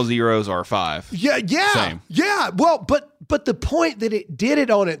on all zeros or 5. Yeah. Same. Yeah. Well, but the point that it did it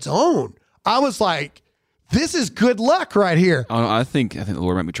on its own, I was like, this is good luck right here. I think the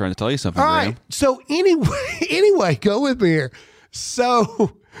Lord might be trying to tell you something. All right. So anyway, go with me here.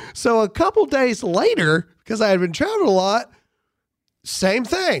 So a couple days later, because I had been traveling a lot, same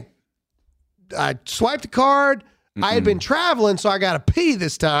thing. I swiped the card. I had been traveling, so I got to pee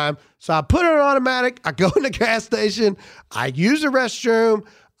this time. So I put it on automatic. I go in the gas station. I use the restroom.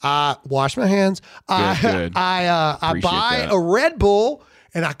 I wash my hands. Good. I buy a Red Bull,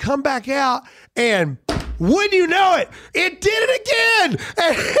 and I come back out, and wouldn't you know it, it did it again.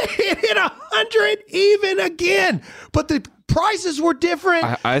 And it hit 100 even again. But the prices were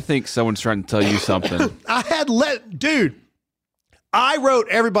different. I think someone's trying to tell you something. I wrote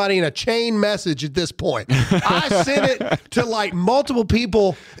everybody in a chain message at this point. I sent it to like multiple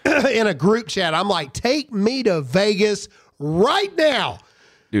people in a group chat. I'm like, take me to Vegas right now.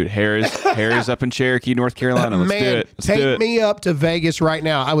 Dude, Harris up in Cherokee, North Carolina. Let's do it. Take me up to Vegas right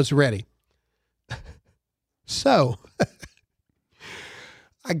now. I was ready. So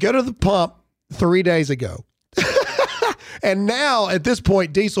I go to the pump 3 days ago. And now at this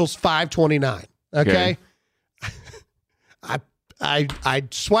point, diesel's $5.29. Okay. I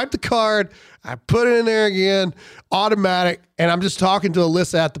swipe the card, I put it in there again, automatic, and I'm just talking to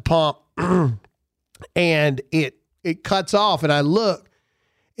Alyssa at the pump, and it cuts off, and I look,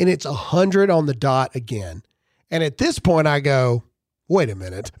 and it's 100 on the dot again. And at this point, I go, wait a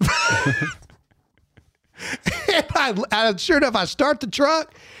minute. And sure enough, I start the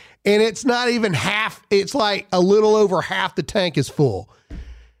truck, and it's not even half. It's like a little over half the tank is full.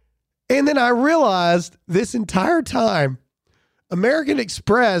 And then I realized this entire time, American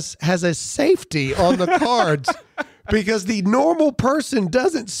Express has a safety on the cards because the normal person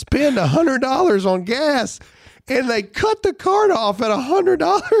doesn't spend $100 on gas, and they cut the card off at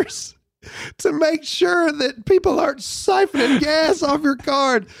 $100 to make sure that people aren't siphoning gas off your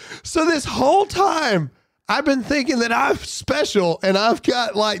card. So this whole time, I've been thinking that I'm special and I've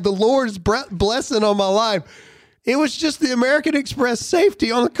got like the Lord's blessing on my life. It was just the American Express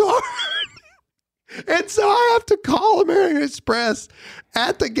safety on the card. And so I have to call American Express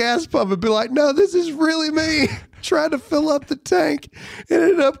at the gas pump and be like, no, this is really me trying to fill up the tank. It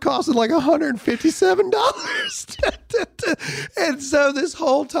ended up costing like $157. And so this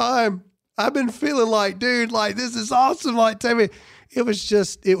whole time I've been feeling like, dude, like this is awesome. Like, tell me, it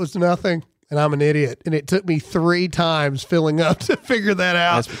was nothing. And I'm an idiot. And it took me 3 times filling up to figure that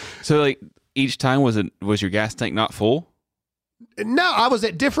out. So like each time was your gas tank not full? No, I was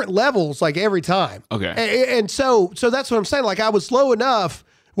at different levels like every time. Okay. And so that's what I'm saying. Like I was slow enough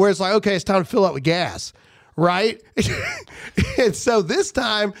where it's like, okay, it's time to fill up with gas. Right. And so this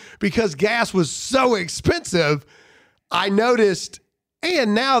time, because gas was so expensive, I noticed,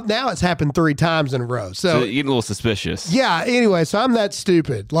 and now it's happened 3 times in a row. So you're getting a little suspicious. Yeah. Anyway, so I'm that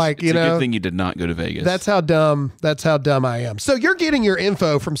stupid. Like, it's a good thing you did not go to Vegas. That's how dumb I am. So you're getting your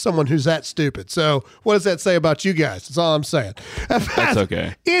info from someone who's that stupid. So what does that say about you guys? That's all I'm saying. That's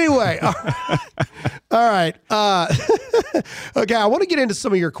okay. Anyway. All right. Okay. I want to get into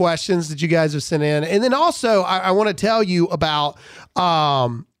some of your questions that you guys have sent in. And then also I want to tell you about, a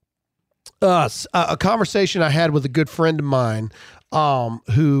conversation I had with a good friend of mine,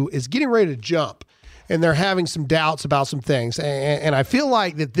 who is getting ready to jump, and they're having some doubts about some things. And I feel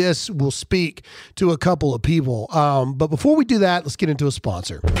like that this will speak to a couple of people. But before we do that, let's get into a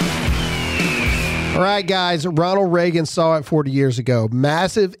sponsor. All right, guys, Ronald Reagan saw it 40 years ago.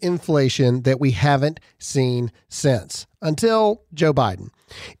 Massive inflation that we haven't seen since, until Joe Biden.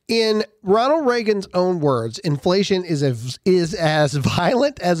 In Ronald Reagan's own words, inflation is as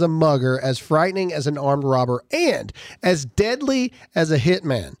violent as a mugger, as frightening as an armed robber, and as deadly as a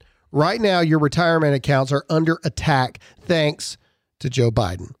hitman. Right now, your retirement accounts are under attack thanks to Joe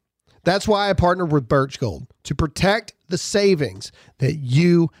Biden. That's why I partnered with Birch Gold, to protect the savings that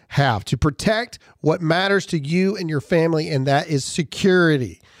you have, to protect what matters to you and your family, and that is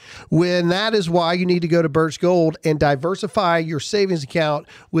security. That is why you need to go to Birch Gold and diversify your savings account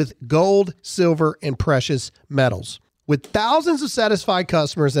with gold, silver, and precious metals. With thousands of satisfied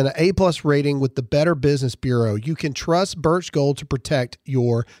customers and an A+ rating with the Better Business Bureau, you can trust Birch Gold to protect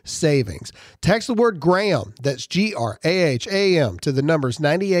your savings. Text the word Graham, that's GRAHAM, to the numbers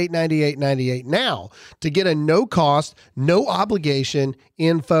 989898 now to get a no-cost, no-obligation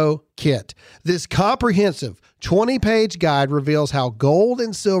info kit. This comprehensive 20-page guide reveals how gold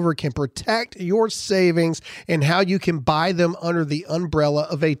and silver can protect your savings and how you can buy them under the umbrella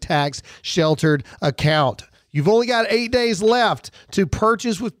of a tax-sheltered account. You've only got 8 days left to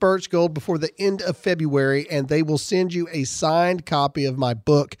purchase with Birch Gold before the end of February, and they will send you a signed copy of my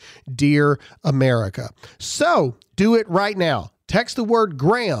book, Dear America. So do it right now. Text the word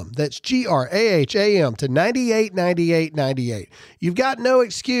Graham, that's GRAHAM, to 989898. You've got no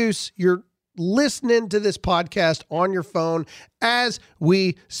excuse. You're listening to this podcast on your phone as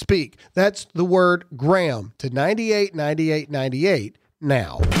we speak. That's the word Graham to 989898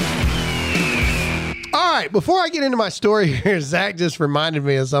 now. All right, before I get into my story here, Zach just reminded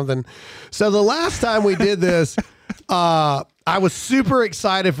me of something. So the last time we did this, I was super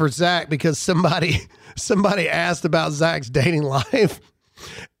excited for Zach because somebody asked about Zach's dating life.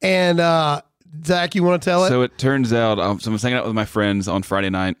 And Zach, you want to tell it? So it turns out, so I was hanging out with my friends on Friday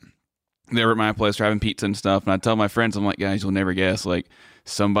night. They were at my place having pizza and stuff. And I tell my friends, I'm like, guys, you'll never guess. Like,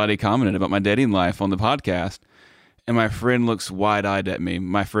 somebody commented about my dating life on the podcast. And my friend looks wide-eyed at me.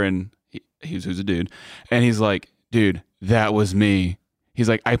 My friend... who's a dude, and he's like, dude, that was me. He's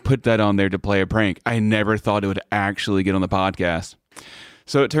like, I put that on there to play a prank. I never thought it would actually get on the podcast.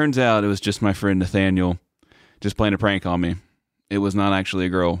 So it turns out it was just my friend Nathaniel just playing a prank on me. It was not actually a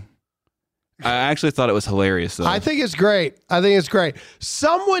girl. I actually thought it was hilarious, though. I think it's great.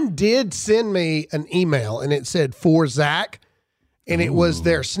 Someone did send me an email, and it said, for Zach, and it was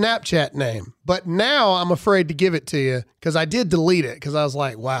their Snapchat name. But now I'm afraid to give it to you because I did delete it because I was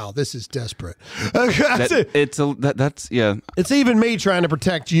like, wow, this is desperate. It's even me trying to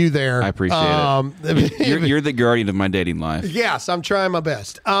protect you there. I appreciate it. You're the guardian of my dating life. Yes, I'm trying my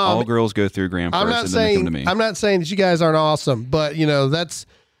best. All girls go through Graham first, and then they come to me. I'm not saying that you guys aren't awesome, but, that's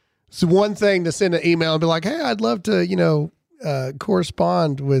one thing to send an email and be like, hey, I'd love to,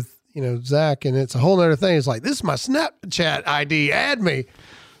 correspond with, Zach, and it's a whole other thing. It's like, this is my Snapchat ID. Add me.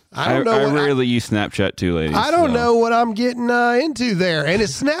 I rarely use Snapchat too, ladies. I don't know what I'm getting into there. And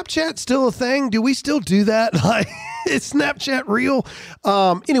is Snapchat still a thing? Do we still do that? Like, is Snapchat real?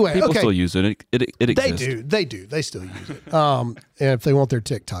 Anyway, people still use it. It exists. They do. They still use it. And if they want their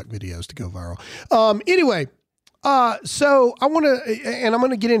TikTok videos to go viral. Anyway. So I want to, and I'm going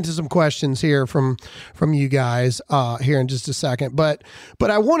to get into some questions here from you guys, here in just a second, but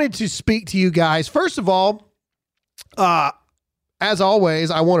I wanted to speak to you guys. First of all, as always,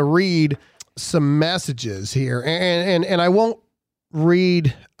 I want to read some messages here and I won't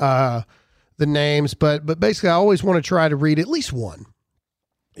read, the names, but basically I always want to try to read at least one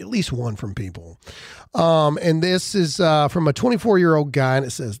from people. And this is, from a 24-year-old guy, and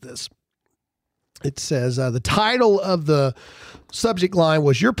it says this. It says, the title of the subject line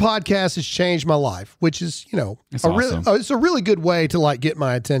was, your podcast has changed my life, which is, it's awesome. It's a really good way to get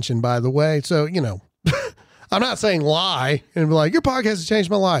my attention, by the way. So, I'm not saying lie and be like, your podcast has changed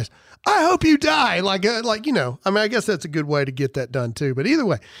my life. I hope you die. Like, you know, I mean, I guess that's a good way to get that done too. But either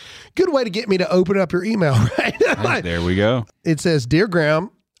way, good way to get me to open up your email, right? Hey, there we go. It says, Dear Graham,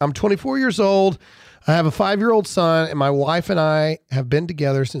 I'm 24 years old. I have a 5-year-old son, and my wife and I have been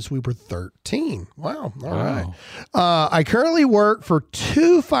together since we were 13. Wow. All right. I currently work for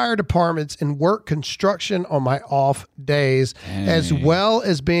 2 fire departments and work construction on my off days, as well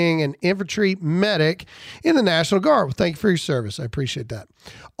as being an infantry medic in the National Guard. Well, thank you for your service. I appreciate that.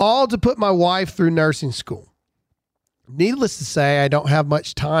 All to put my wife through nursing school. Needless to say, I don't have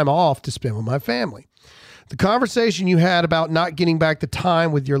much time off to spend with my family. The conversation you had about not getting back the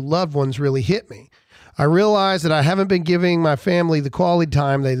time with your loved ones really hit me. I realize that I haven't been giving my family the quality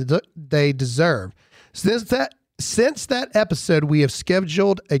time they deserve. Since that episode, we have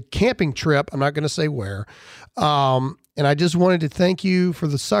scheduled a camping trip. I'm not going to say where. And I just wanted to thank you for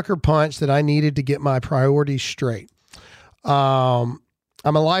the sucker punch that I needed to get my priorities straight.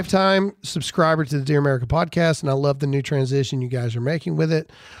 I'm a lifetime subscriber to the Dear America podcast, and I love the new transition you guys are making with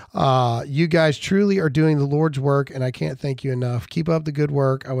it. You guys truly are doing the Lord's work, and I can't thank you enough. Keep up the good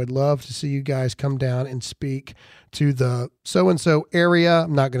work. I would love to see you guys come down and speak to the so-and-so area.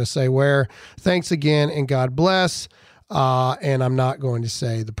 I'm not going to say where. Thanks again, and God bless. And I'm not going to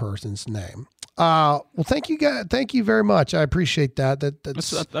say the person's name. Well, thank you guys. Thank you very much. I appreciate that.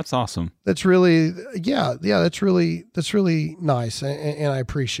 That's awesome. That's really, that's really nice. And I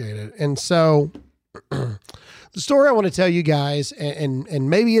appreciate it. And so the story I want to tell you guys, and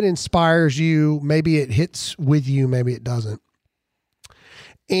maybe it inspires you, maybe it hits with you, maybe it doesn't.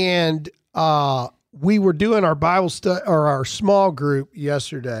 And, we were doing our Bible study or our small group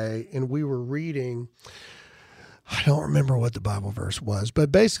yesterday, and we were reading, I don't remember what the Bible verse was, but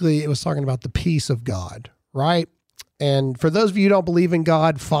basically it was talking about the peace of God, right? And for those of you who don't believe in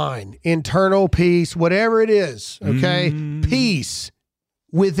God, fine. Internal peace, whatever it is, okay? Peace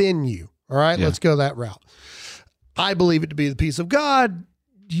within you, all right? Yeah. Let's go that route. I believe it to be the peace of God.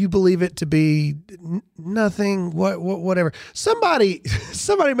 Do you believe it to be nothing, whatever? Somebody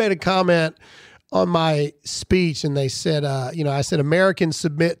made a comment on my speech, and they said, I said, Americans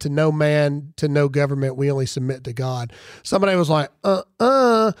submit to no man, to no government. We only submit to God. Somebody was like,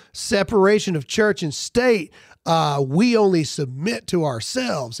 separation of church and state. We only submit to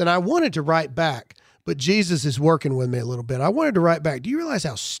ourselves. And I wanted to write back, but Jesus is working with me a little bit. I wanted to write back. Do you realize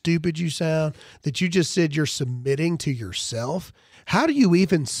how stupid you sound that you just said you're submitting to yourself? How do you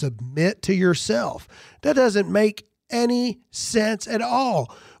even submit to yourself? That doesn't make any sense at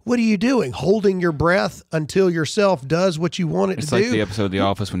all. What are you doing? Holding your breath until yourself does what you want it to do? It's like the episode of The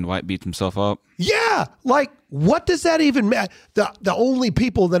Office when Dwight beats himself up. Yeah. Like, what does that even mean? The only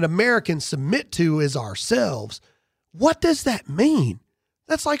people that Americans submit to is ourselves. What does that mean?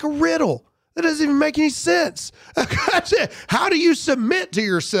 That's like a riddle. That doesn't even make any sense. How do you submit to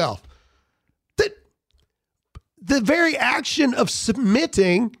yourself? The very action of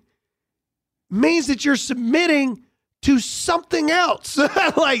submitting means that you're submitting to something else.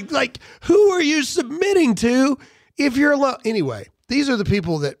 like who are you submitting to if you're alone? Anyway, these are the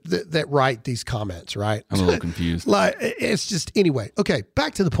people that write these comments, right? I'm a little confused. Like, it's just, anyway. Okay,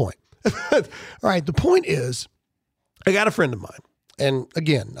 back to the point. All right, the point is, I got a friend of mine, and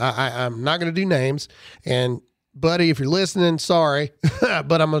again, I'm not going to do names, and buddy, if you're listening, sorry,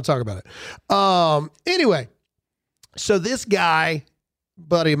 but I'm going to talk about it. Anyway, so this guy,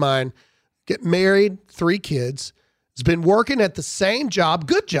 buddy of mine, get married, 3 kids, has been working at the same job,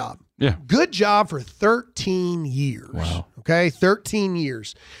 good job. Yeah. Good job for 13 years. Wow. Okay, 13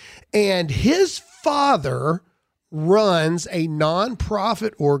 years. And his father runs a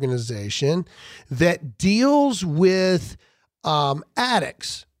nonprofit organization that deals with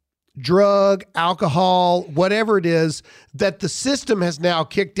addicts, drug, alcohol, whatever it is that the system has now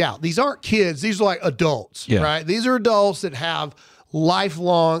kicked out. These aren't kids. These are like adults, right? These are adults that have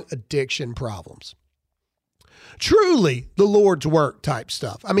lifelong addiction problems. Truly the Lord's work type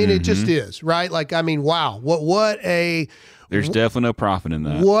stuff. I mean, it just is, right? Like, I mean, wow. There's definitely no profit in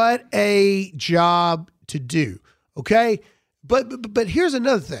that. What a job to do. Okay. But here's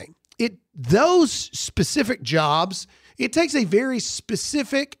another thing. Those specific jobs, it takes a very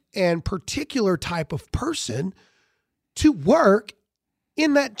specific and particular type of person to work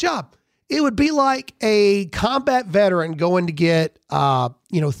in that job. It would be like a combat veteran going to get,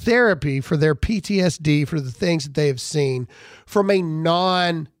 therapy for their PTSD, for the things that they have seen from a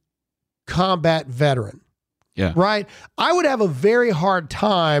non-combat veteran. Yeah. Right? I would have a very hard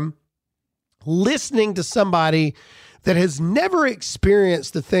time listening to somebody that has never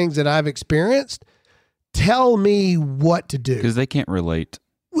experienced the things that I've experienced tell me what to do. Because they can't relate.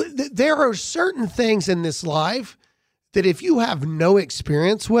 there are certain things in this life that if you have no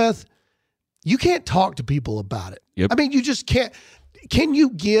experience with, you can't talk to people about it. Yep. I mean, you just can't. Can you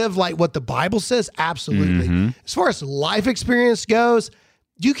give like what the Bible says? Absolutely. Mm-hmm. As far as life experience goes,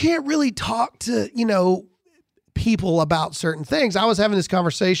 you can't really talk to, people about certain things. I was having this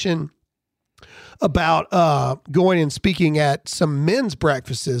conversation about going and speaking at some men's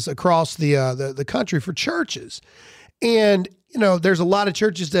breakfasts across the country for churches. And, there's a lot of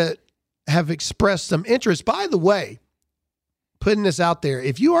churches that have expressed some interest. By the way, putting this out there,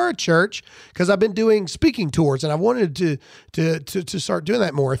 if you are a church, because I've been doing speaking tours and I wanted to start doing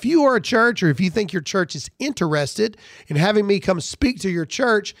that more. If you are a church, or if you think your church is interested in having me come speak to your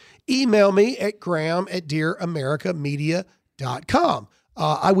church, email me at graham@dearamericamedia.com.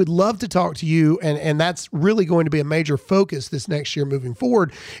 I would love to talk to you, and that's really going to be a major focus this next year moving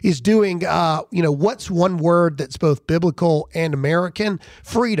forward, is doing, what's one word that's both biblical and American?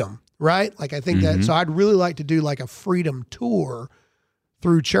 Freedom. Right? Like, I think that, so I'd really like to do like a freedom tour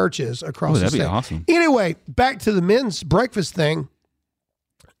through churches across the state. That'd be awesome. Anyway, back to the men's breakfast thing.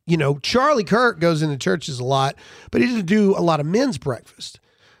 Charlie Kirk goes into churches a lot, but he doesn't do a lot of men's breakfast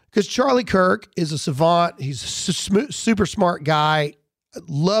because Charlie Kirk is a savant. He's a super smart guy. I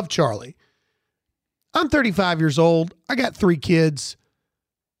love Charlie. I'm 35 years old. I got 3 kids.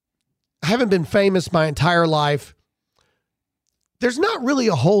 I haven't been famous my entire life. There's not really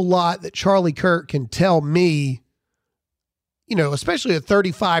a whole lot that Charlie Kirk can tell me, especially a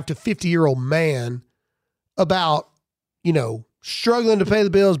 35 to 50-year-old man, about, struggling to pay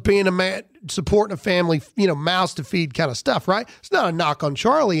the bills, being a man, supporting a family, mouths to feed kind of stuff, right? It's not a knock on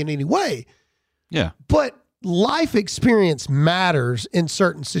Charlie in any way. Yeah. But life experience matters in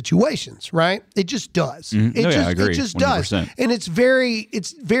certain situations, right? It just does. Mm-hmm. I agree. It just 100%. does. And it's very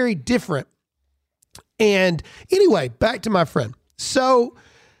different. And anyway, back to my friend. So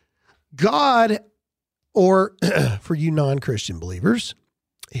God, or for you non-Christian believers,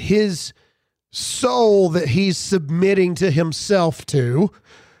 his soul that he's submitting to himself to,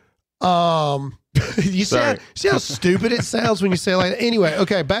 you see how stupid it sounds when you say like that? Anyway,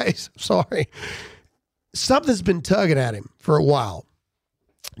 okay, sorry. Something's been tugging at him for a while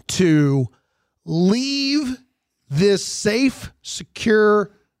to leave this safe, secure,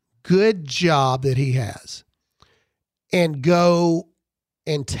 good job that he has and go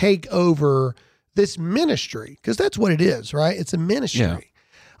and take over this ministry, because that's what it is, right? It's a ministry.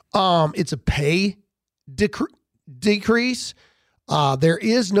 Yeah. It's a pay decrease. There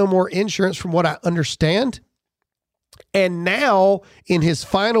is no more insurance from what I understand. And now in his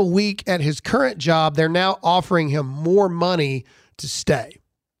final week at his current job, they're now offering him more money to stay.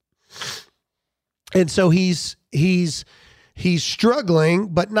 And so he's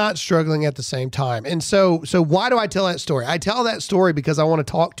struggling, but not struggling at the same time. And so why do I tell that story? I tell that story because I want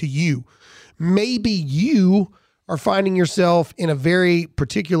to talk to you. Maybe you are finding yourself in a very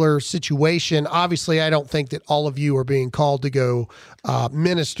particular situation. Obviously, I don't think that all of you are being called to go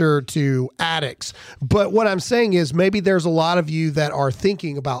minister to addicts. But what I'm saying is maybe there's a lot of you that are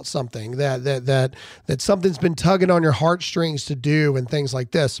thinking about something, that something's been tugging on your heartstrings to do and things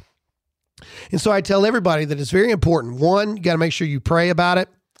like this. And so I tell everybody that it's very important. One, you got to make sure you pray about it.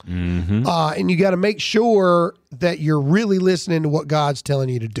 Mm-hmm. And you got to make sure that you're really listening to what God's telling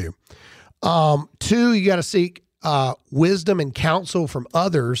you to do. 2, you got to seek wisdom and counsel from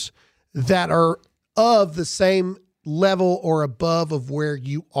others that are of the same level or above of where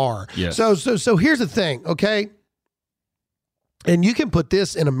you are. Yes. So here's the thing, okay? And you can put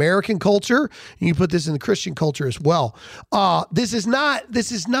this in American culture, and you put this in the Christian culture as well. This is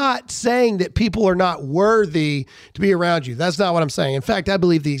not saying that people are not worthy to be around you. That's not what I'm saying. In fact, I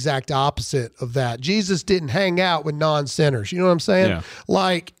believe the exact opposite of that. Jesus didn't hang out with non-sinners. You know what I'm saying? Yeah.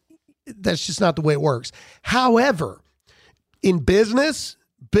 Like, that's just not the way it works. However, in business,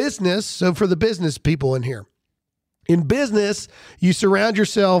 so for the business people in here, in business, you surround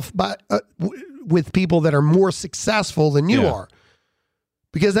yourself with people that are more successful than you are,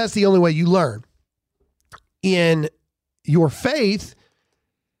 because that's the only way you learn. In your faith,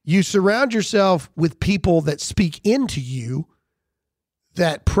 you surround yourself with people that speak into you,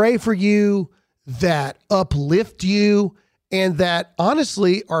 that pray for you, that uplift you, and that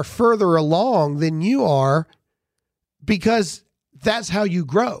honestly are further along than you are, because that's how you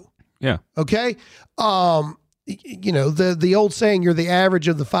grow. Yeah. Okay. The old saying, you're the average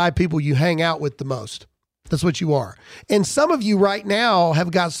of the 5 people you hang out with the most. That's what you are. And some of you right now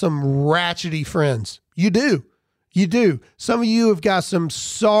have got some ratchety friends. You do. Some of you have got some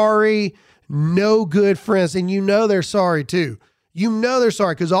sorry, no good friends, and they're sorry too. You know they're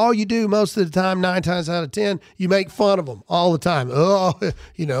sorry because all you do most of the time, 9 times out of 10, you make fun of them all the time. Oh,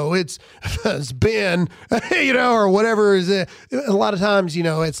 it's Ben, or whatever is it. A lot of times,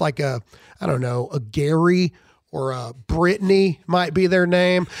 it's like a Gary or a Brittany might be their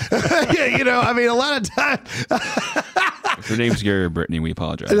name. A lot of times. If your name's Gary or Brittany, we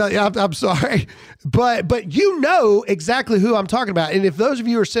apologize. I'm sorry. But you know exactly who I'm talking about. And if those of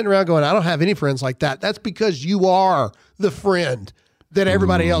you are sitting around going, I don't have any friends like that, that's because you are the friend that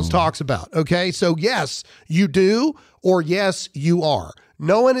everybody else talks about. Okay. So yes, you do, or yes, you are.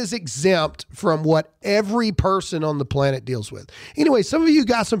 No one is exempt from what every person on the planet deals with. Anyway, some of you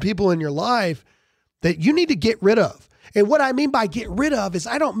got some people in your life that you need to get rid of. And what I mean by get rid of is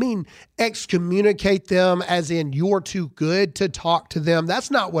I don't mean excommunicate them as in you're too good to talk to them.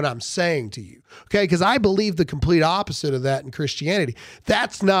 That's not what I'm saying to you. Okay. Because I believe the complete opposite of that in Christianity.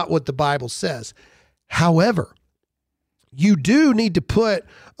 That's not what the Bible says. However, you do need to put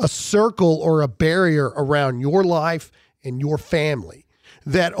a circle or a barrier around your life and your family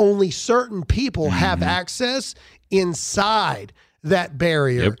that only certain people have access inside that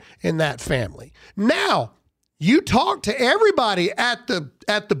barrier in that family. Now, you talk to everybody at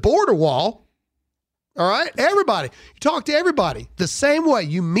the border wall. All right? Everybody. You talk to everybody the same way.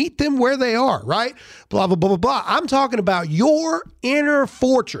 You meet them where they are, right? Blah, blah, blah, blah, blah. I'm talking about your inner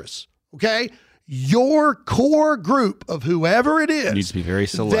fortress, okay? Your core group of whoever it is. It needs to be very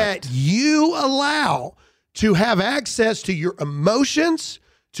select. That you allow to have access to your emotions,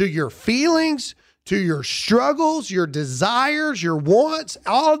 to your feelings, to your struggles, your desires, your wants,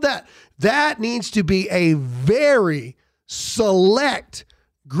 all of that. That needs to be a very select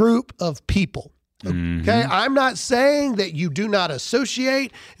group of people. Okay. I'm not saying that you do not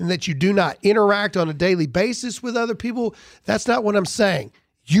associate and that you do not interact on a daily basis with other people. That's not what I'm saying.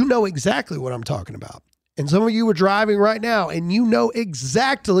 You know exactly what I'm talking about. And some of you are driving right now and you know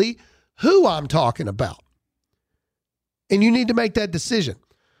exactly who I'm talking about. And you need to make that decision.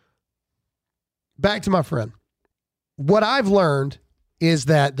 Back to my friend. What I've learned is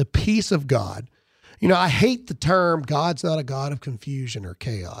that the peace of God, I hate the term God's not a God of confusion or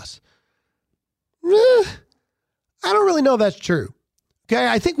chaos. I don't really know if that's true. Okay,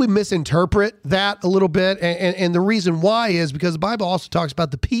 I think we misinterpret that a little bit. And the reason why is because the Bible also talks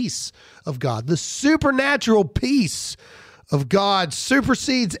about the peace of God. The supernatural peace of God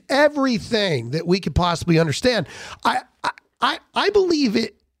supersedes everything that we could possibly understand. I believe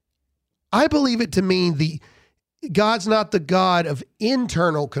it. I believe it to mean God's not the God of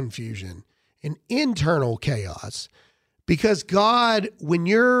internal confusion and internal chaos. Because God, when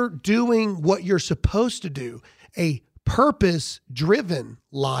you're doing what you're supposed to do, a purpose-driven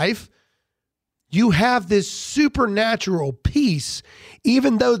life, you have this supernatural peace,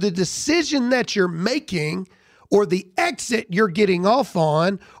 even though the decision that you're making or the exit you're getting off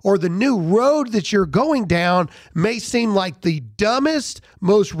on or the new road that you're going down may seem like the dumbest,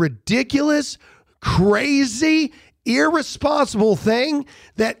 most ridiculous, crazy, irresponsible thing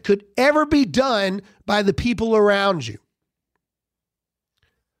that could ever be done by the people around you.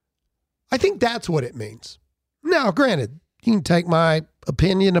 I think that's what it means. Now, granted, you can take my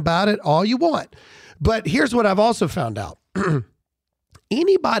opinion about it all you want, but here's what I've also found out.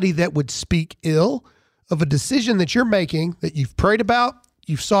 Anybody that would speak ill of a decision that you're making, that you've prayed about,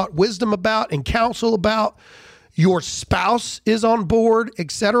 you've sought wisdom about and counsel about, your spouse is on board,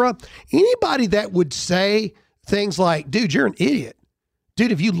 etc. Anybody that would say things like, dude, you're an idiot.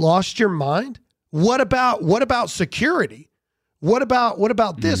 Dude, have you lost your mind? What about security? What about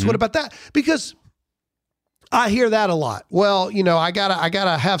this? What about that? Because I hear that a lot. Well, I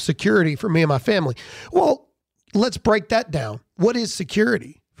gotta have security for me and my family. Well, let's break that down. What is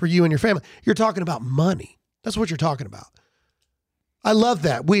security for you and your family? You're talking about money. That's what you're talking about. I love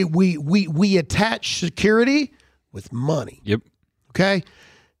that. We attach security with money. Yep. Okay.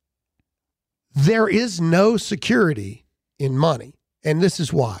 There is no security in money. And this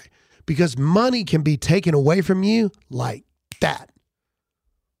is why. Because money can be taken away from you like that.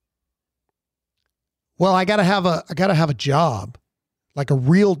 Well, I gotta have a job, like a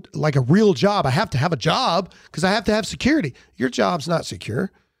real job. I have to have a job because I have to have security. Your job's not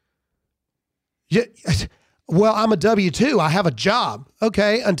secure. Well, I'm a W-2. I have a job.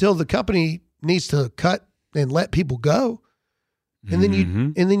 Okay, until the company needs to cut and let people go, and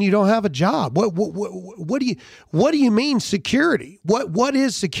then you don't have a job. What do you mean security? What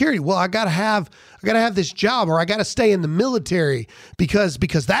is security? Well, I gotta have this job, or I gotta stay in the military because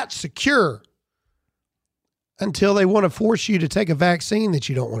that's secure. Until they want to force you to take a vaccine that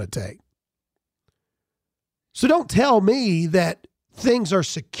you don't want to take. So don't tell me that things are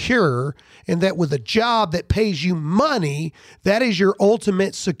secure and that with a job that pays you money, that is your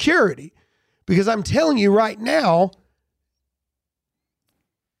ultimate security. Because I'm telling you right now,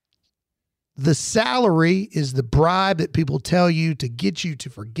 the salary is the bribe that people tell you to get you to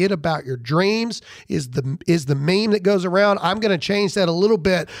forget about your dreams, is the meme that goes around. I'm going to change that a little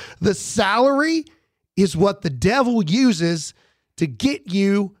bit. The salary is what the devil uses to get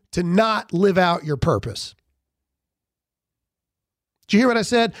you to not live out your purpose. Did you hear what I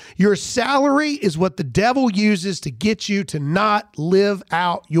said? Your salary is what the devil uses to get you to not live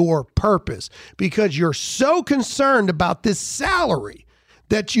out your purpose, because you're so concerned about this salary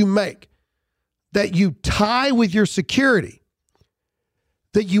that you make, that you tie with your security,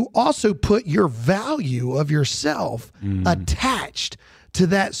 that you also put your value of yourself attached to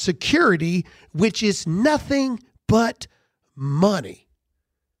that security, which is nothing but money.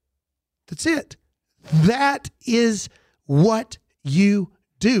 That's it. That is what you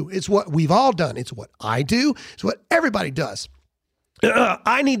do. It's what we've all done. It's what I do. It's what everybody does.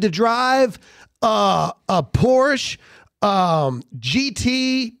 I need to drive a Porsche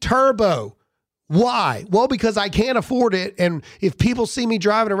GT Turbo. Why? Well, because I can't afford it. And if people see me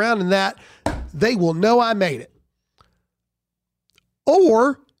driving around in that, they will know I made it.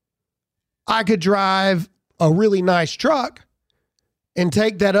 Or I could drive a really nice truck and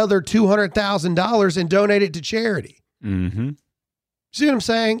take that other $200,000 and donate it to charity. Mm-hmm. See what I'm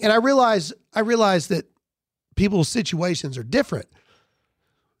saying? And I realize that people's situations are different.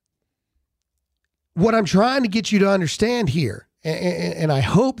 What I'm trying to get you to understand here, and I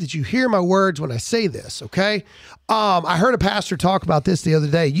hope that you hear my words when I say this, okay? I heard a pastor talk about this the other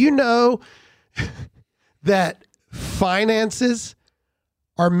day. You know that finances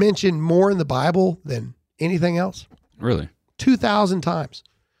are mentioned more in the Bible than anything else? Really? 2,000 times.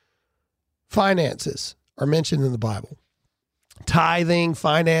 Finances are mentioned in the Bible. Tithing,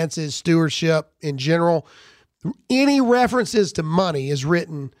 finances, stewardship in general. Any references to money is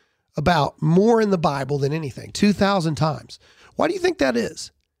written about more in the Bible than anything, 2,000 times. Why do you think that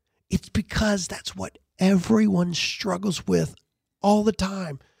is? It's because that's what everyone struggles with all the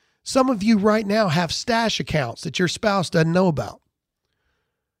time. Some of you right now have stash accounts that your spouse doesn't know about,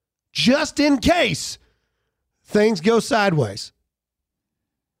 just in case things go sideways.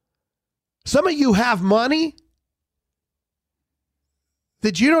 Some of you have money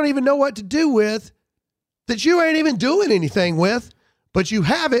that you don't even know what to do with, that you ain't even doing anything with, but you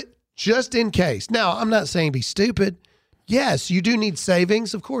have it just in case. Now, I'm not saying be stupid. Yes, you do need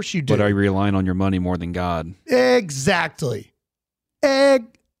savings. Of course you do. But are you relying on your money more than God? Exactly.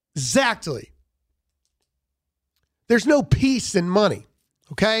 Exactly. There's no peace in money.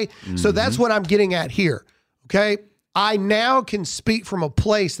 Okay. Mm-hmm. So that's what I'm getting at here. Okay. I now can speak from a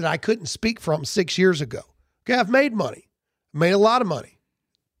place that I couldn't speak from 6 years ago. Okay. I've made money, made a lot of money.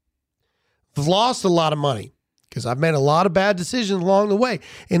 I've lost a lot of money because I've made a lot of bad decisions along the way.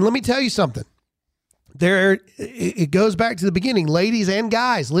 And let me tell you something. It goes back to the beginning. Ladies and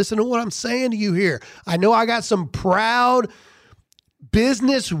guys, listen to what I'm saying to you here. I know I got some proud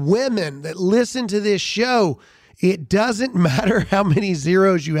business women that listen to this show. It doesn't matter how many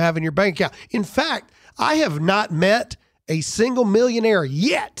zeros you have in your bank account. In fact, I have not met a single millionaire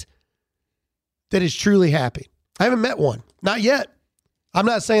yet that is truly happy. I haven't met one. Not yet. I'm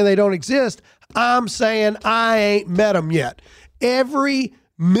not saying they don't exist. I'm saying I ain't met them yet. Every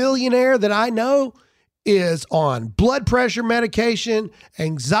millionaire that I know is on blood pressure medication,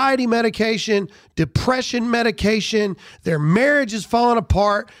 anxiety medication, depression medication. Their marriage is falling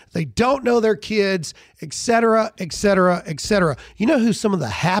apart. They don't know their kids, et cetera, et cetera, et cetera. You know who some of the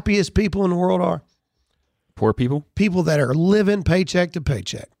happiest people in the world are? Poor people? People that are living paycheck to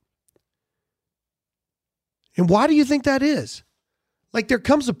paycheck. And why do you think that is? Like, there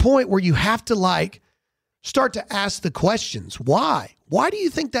comes a point where you have to start to ask the questions. Why? Why do you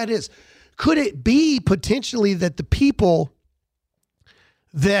think that is? Could it be potentially that the people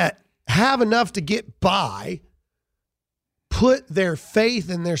that have enough to get by put their faith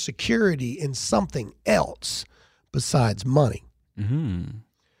and their security in something else besides money? Mm-hmm.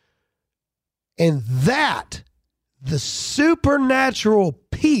 And that, the supernatural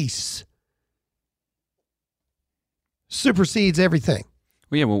peace, supersedes everything.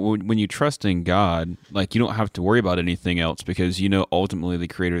 Well, yeah, well, when you trust in God, you don't have to worry about anything else because you know ultimately the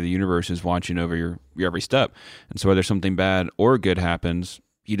creator of the universe is watching over your every step. And so whether something bad or good happens,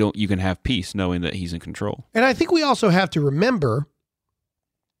 you can have peace knowing that he's in control. And I think we also have to remember,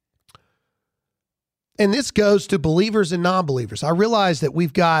 and this goes to believers and non-believers. I realize that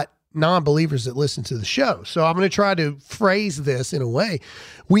we've got non-believers that listen to the show. So I'm going to try to phrase this in a way.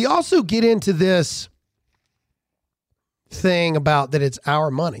 We also get into this thing about that it's our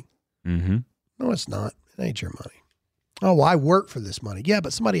money. Mm-hmm. No, it's not. It ain't your money. Oh, well, I work for this money. Yeah,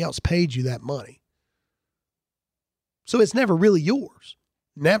 but somebody else paid you that money. So it's never really yours.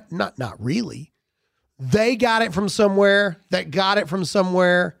 Not really. They got it from somewhere, that got it from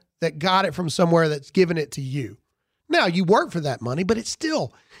somewhere, that got it from somewhere that's given it to you. Now, you work for that money, but it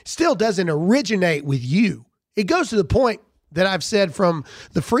still doesn't originate with you. It goes to the point that I've said from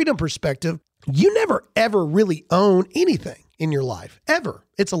the freedom perspective, you never, ever really own anything in your life, ever.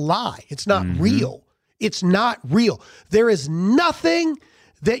 It's a lie. It's not real. It's not real. There is nothing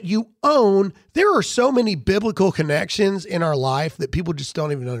that you own. There are so many biblical connections in our life that people just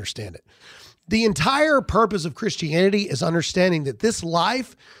don't even understand it. The entire purpose of Christianity is understanding that this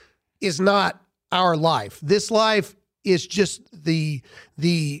life is not our life. This life is just the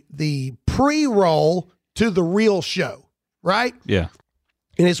pre-roll to the real show, right? Yeah.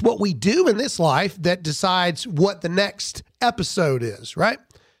 And it's what we do in this life that decides what the next episode is, right?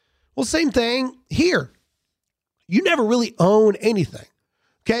 Well, same thing here. You never really own anything.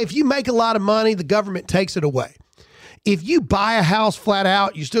 Okay, if you make a lot of money, the government takes it away. If you buy a house flat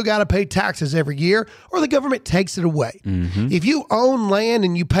out, you still got to pay taxes every year, or the government takes it away. If you own land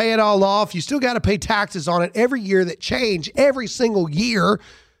and you pay it all off, you still got to pay taxes on it every year that change every single year,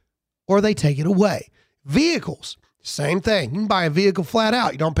 or they take it away. Vehicles, same thing. You can buy a vehicle flat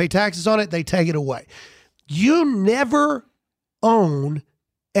out. You don't pay taxes on it, they take it away. You never own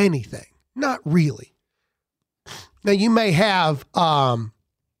anything. Not really. Now, you may have,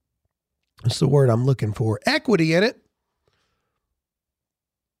 what's the word I'm looking for? Equity in it,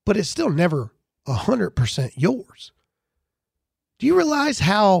 but it's still never 100% yours. Do you realize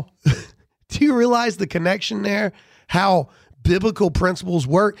the connection there? How biblical principles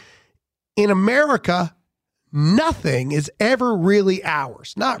work? In America, nothing is ever really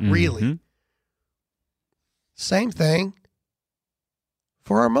ours. Not really. Same thing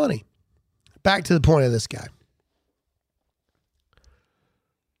for our money. Back to the point of this guy.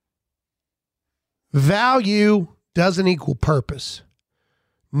 Value doesn't equal purpose.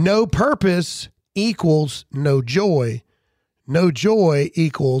 No purpose equals no joy. No joy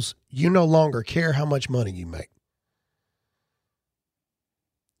equals you no longer care how much money you make.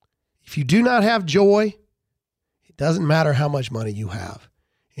 If you do not have joy, it doesn't matter how much money you have.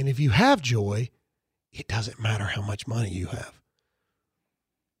 And if you have joy, it doesn't matter how much money you have.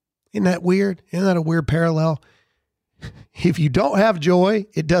 Isn't that weird? Isn't that a weird parallel? If you don't have joy,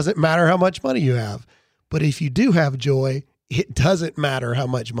 it doesn't matter how much money you have. But if you do have joy, it doesn't matter how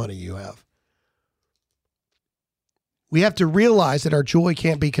much money you have. We have to realize that our joy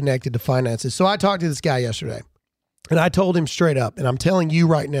can't be connected to finances. So I talked to this guy yesterday, and I told him straight up, and I'm telling you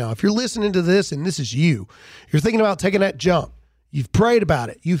right now, if you're listening to this and this is you, you're thinking about taking that jump, you've prayed about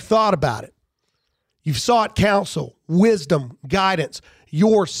it, you've thought about it, you've sought counsel, wisdom, guidance,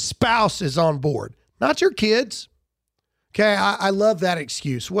 your spouse is on board, not your kids. Okay, I love that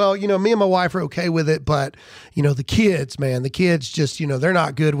excuse. Well, me and my wife are okay with it, but, the kids, man, the kids just, they're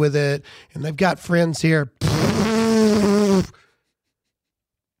not good with it, and they've got friends here.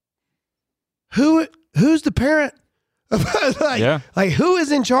 Who's the parent? Like, who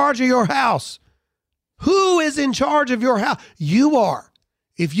is in charge of your house? Who is in charge of your house? You are.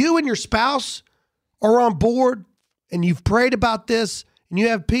 If you and your spouse are on board and you've prayed about this and you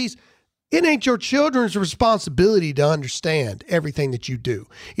have peace, it ain't your children's responsibility to understand everything that you do.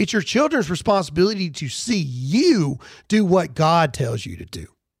 It's your children's responsibility to see you do what God tells you to do.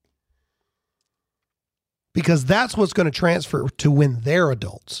 Because that's what's going to transfer to when they're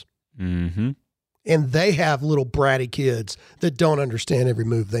adults. And they have little bratty kids that don't understand every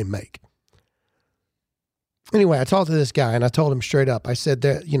move they make. Anyway, I talked to this guy and I told him straight up. I said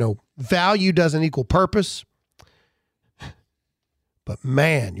that, value doesn't equal purpose. But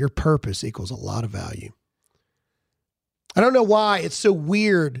man, your purpose equals a lot of value. I don't know why it's so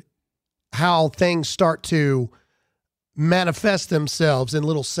weird how things start to manifest themselves in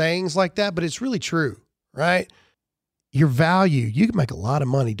little sayings like that, but it's really true, right? Your value, you can make a lot of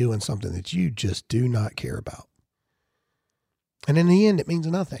money doing something that you just do not care about. And in the end, it means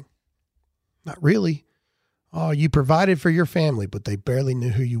nothing. Not really. Oh, you provided for your family, but they barely knew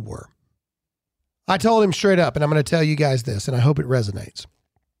who you were. I told him straight up, and I'm going to tell you guys this, and I hope it resonates.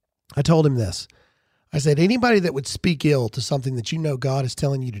 I told him this. I said, anybody that would speak ill to something that you know God is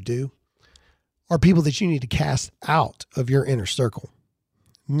telling you to do are people that you need to cast out of your inner circle.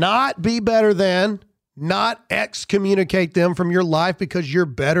 Not be better than, not excommunicate them from your life because you're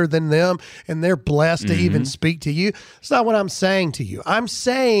better than them and they're blessed to even speak to you. That's not what I'm saying to you. I'm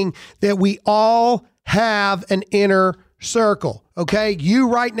saying that we all have an inner circle, okay? You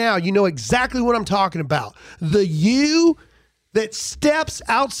right now, you know exactly what I'm talking about. The you that steps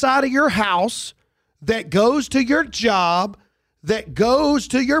outside of your house, that goes to your job, that goes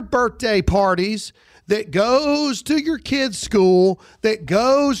to your birthday parties, that goes to your kids' school, that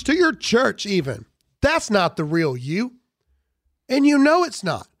goes to your church even. That's not the real you. And you know it's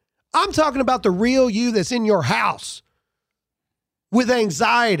not. I'm talking about the real you that's in your house with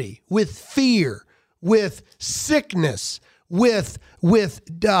anxiety, with fear, with sickness, with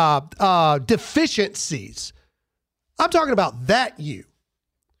deficiencies. I'm talking about that you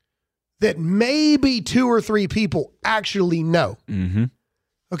that maybe 2 or 3 people actually know. Mm-hmm.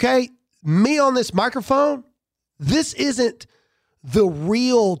 Okay? Me on this microphone, this isn't the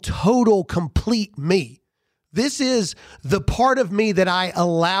real, total, complete me. This is the part of me that I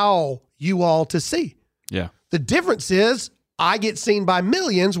allow you all to see. Yeah. The difference is I get seen by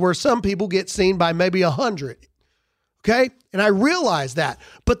millions where some people get seen by maybe 100. Okay? And I realize that.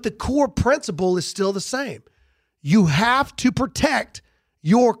 But the core principle is still the same. You have to protect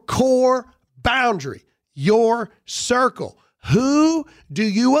your core boundary, your circle. Who do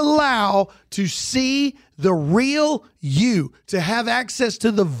you allow to see the real you, to have access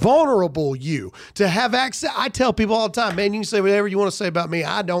to the vulnerable you, to have access? I tell people all the time, man, you can say whatever you want to say about me.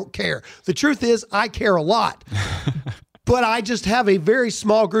 I don't care. The truth is I care a lot, but I just have a very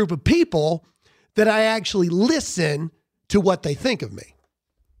small group of people that I actually listen to what they think of me.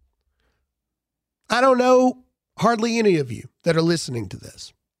 I don't know hardly any of you that are listening to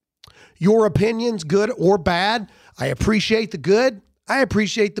this. Your opinions, good or bad, I appreciate the good. I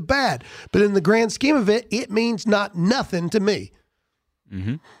appreciate the bad. But in the grand scheme of it, it means nothing to me.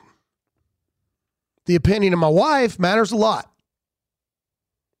 Mm-hmm. The opinion of my wife matters a lot.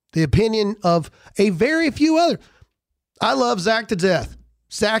 The opinion of a very few others. I love Zach to death.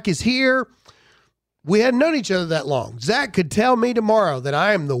 Zach is here. We hadn't known each other that long. Zach could tell me tomorrow that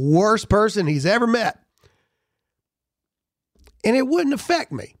I am the worst person he's ever met. And it wouldn't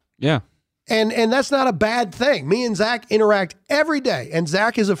affect me. Yeah. And that's not a bad thing. Me and Zach interact every day, and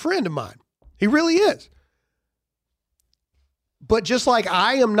Zach is a friend of mine. He really is. But just like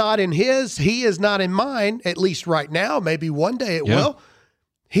I am not in his, he is not in mine, at least right now. Maybe one day it will.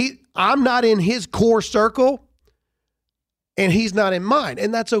 I'm not in his core circle, and he's not in mine,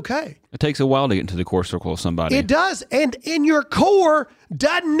 and that's okay. It takes a while to get into the core circle of somebody. It does. And in your core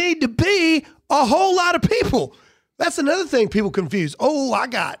doesn't need to be a whole lot of people. That's another thing people confuse. Oh, I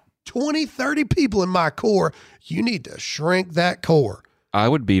got 20, 30 people in my core. You need to shrink that core. I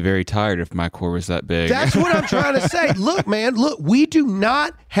would be very tired if my core was that big. That's what I'm trying to say. Look, man, we do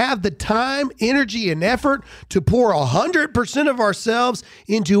not have the time, energy, and effort to pour 100% of ourselves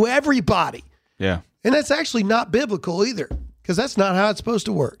into everybody. Yeah. And that's actually not biblical either, because that's not how it's supposed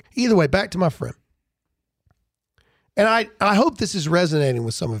to work. Either way, back to my friend. And I hope this is resonating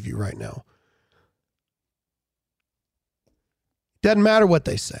with some of you right now. Doesn't matter what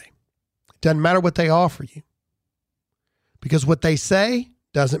they say. Doesn't matter what they offer you. Because what they say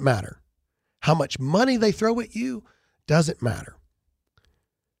doesn't matter. How much money they throw at you doesn't matter.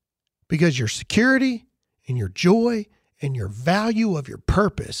 Because your security and your joy and your value of your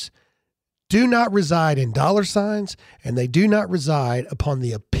purpose do not reside in dollar signs, and they do not reside upon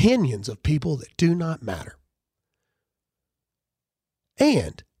the opinions of people that do not matter.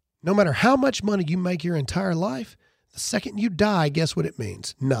 And no matter how much money you make your entire life, the second you die, guess what it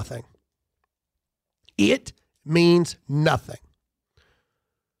means? Nothing. It means nothing.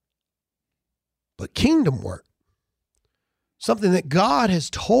 But kingdom work, something that God has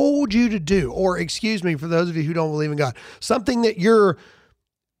told you to do, or excuse me, for those of you who don't believe in God, something that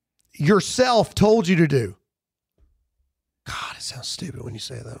yourself told you to do. God, it sounds stupid when you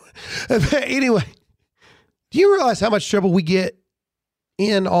say it that way. Anyway, do you realize how much trouble we get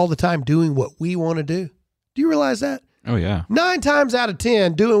in all the time doing what we want to do? Do you realize that? Oh, yeah. 9 times out of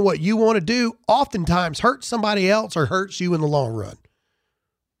 10, doing what you want to do oftentimes hurts somebody else or hurts you in the long run.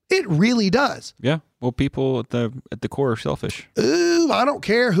 It really does. Yeah. Well, people at the core are selfish. Ooh, I don't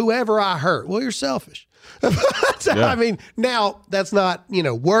care whoever I hurt. Well, you're selfish. Yeah. I mean, now that's not,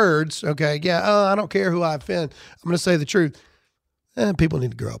 words. Okay. Yeah. I don't care who I offend. I'm going to say the truth. People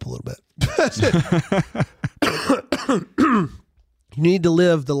need to grow up a little bit. You need to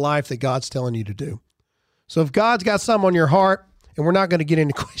live the life that God's telling you to do. So if God's got something on your heart, and we're not going to get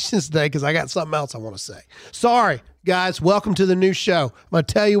into questions today because I got something else I want to say. Sorry, guys. Welcome to the new show. I'm going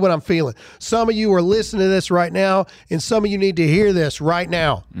to tell you what I'm feeling. Some of you are listening to this right now, and some of you need to hear this right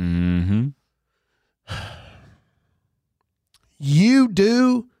now. Mm-hmm. You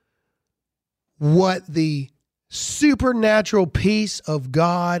do what the supernatural peace of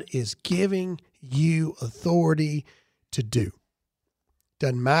God is giving you authority to do.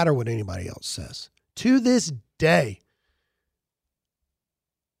 Doesn't matter what anybody else says. To this day,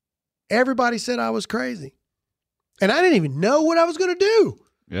 everybody said I was crazy. And I didn't even know what I was going to do.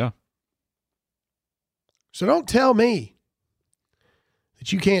 Yeah. So don't tell me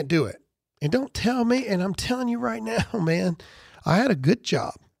that you can't do it. And don't tell me, and I'm telling you right now, man, I had a good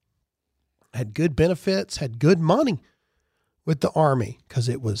job, had good benefits, had good money with the Army because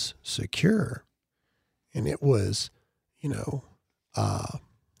it was secure. And it was,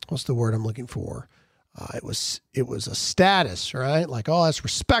 what's the word I'm looking for? It was a status, right? Like, oh, that's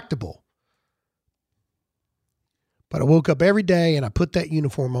respectable. But I woke up every day and I put that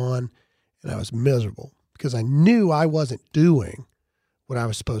uniform on and I was miserable because I knew I wasn't doing what I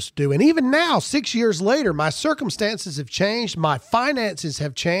was supposed to do. And even now, 6 years later, my circumstances have changed. My finances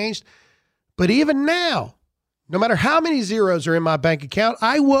have changed. But even now, no matter how many zeros are in my bank account,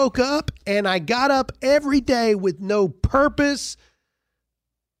 I woke up and I got up every day with no purpose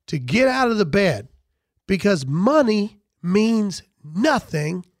to get out of the bed because money means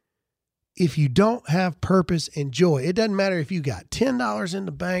nothing if you don't have purpose and joy. It doesn't matter if you got $10 in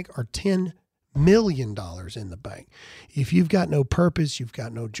the bank or $10 million in the bank. If you've got no purpose, you've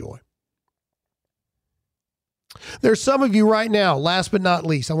got no joy. There's some of you right now, last but not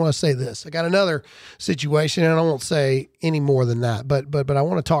least, I want to say this. I got another situation, and I won't say any more than that, but I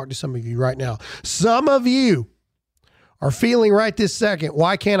want to talk to some of you right now. Some of you are feeling right this second,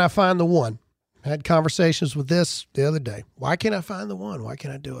 why can't I find the one? I had conversations with this the other day. Why can't I find the one? Why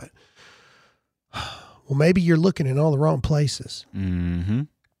can't I do it? Well, maybe you're looking in all the wrong places. Mm-hmm.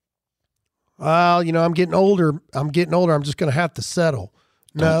 Well, I'm getting older. I'm just going to have to settle.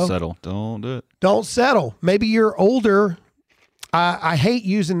 Don't settle. Don't do it. Don't settle. Maybe you're older. I hate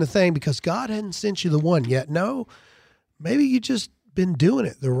using the thing because God hadn't sent you the one yet. No, maybe you just been doing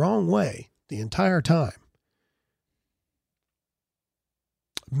it the wrong way the entire time.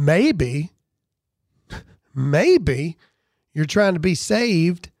 Maybe you're trying to be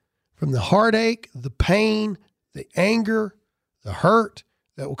saved from the heartache, the pain, the anger, the hurt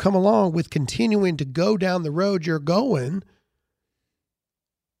that will come along with continuing to go down the road you're going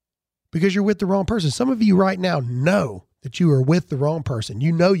because you're with the wrong person. Some of you right now know that you are with the wrong person.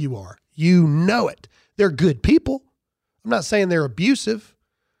 You know you are. You know it. They're good people. I'm not saying they're abusive.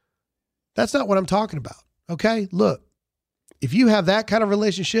 That's not what I'm talking about. Okay? Look, if you have that kind of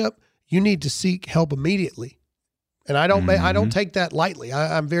relationship, you need to seek help immediately. And I don't take that lightly.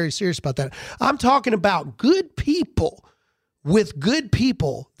 I'm very serious about that. I'm talking about good people with good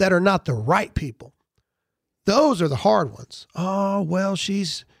people that are not the right people. Those are the hard ones. Oh, well,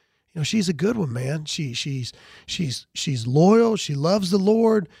 she's a good one, man. She's loyal. She loves the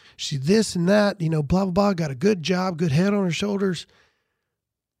Lord. She this and that, blah, blah, blah. Got a good job, good head on her shoulders.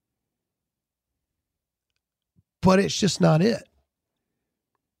 But it's just not it.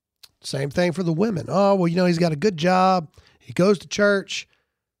 Same thing for the women. Oh, well, he's got a good job. He goes to church.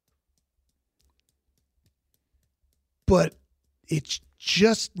 But it's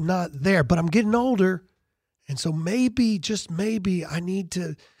just not there. But I'm getting older. And so maybe, just maybe, I need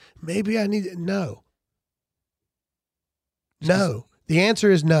to, no. No. The answer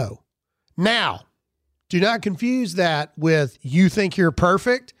is no. Now, do not confuse that with you think you're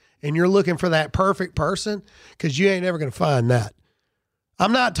perfect and you're looking for that perfect person because you ain't ever going to find that.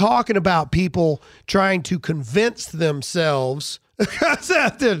 I'm not talking about people trying to convince themselves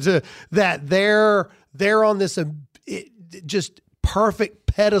that they're on this just perfect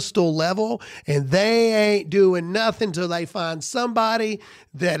pedestal level and they ain't doing nothing till they find somebody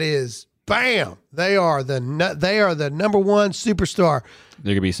that is, bam, they are the number one superstar.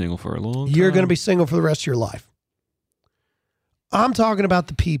 They're going to be single for a long time. You're going to be single for the rest of your life. I'm talking about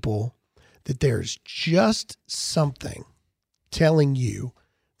the people that there's just something telling you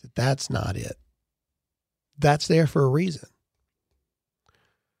that that's not it. That's there for a reason.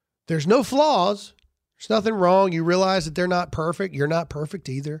 There's no flaws. There's nothing wrong. You realize that they're not perfect. You're not perfect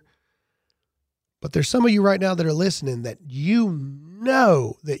either. But there's some of you right now that are listening that you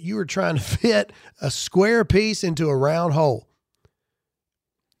know that you are trying to fit a square piece into a round hole.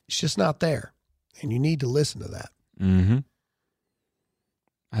 It's just not there. And you need to listen to that. Mm-hmm.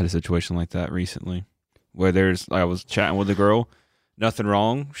 I had a situation like that recently where I was chatting with a girl, nothing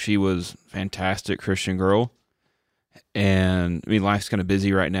wrong. She was a fantastic Christian girl. And life's kind of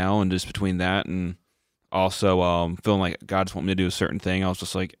busy right now. And just between that and also feeling like God's wanting me to do a certain thing, I was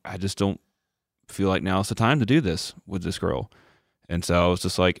just like, I just don't feel like now's the time to do this with this girl. And so I was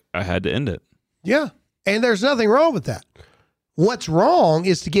just like, I had to end it. Yeah. And there's nothing wrong with that. What's wrong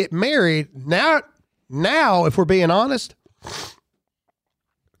is to get married. Now, if we're being honest,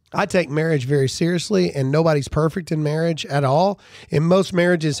 I take marriage very seriously, and nobody's perfect in marriage at all. And most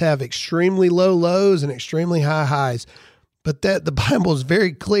marriages have extremely low lows and extremely high highs. But that the Bible is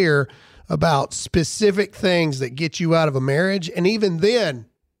very clear about specific things that get you out of a marriage. And even then,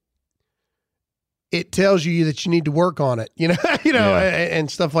 it tells you that you need to work on it,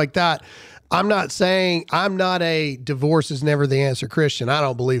 and stuff like that. I'm not saying I'm not a divorce is never the answer Christian. I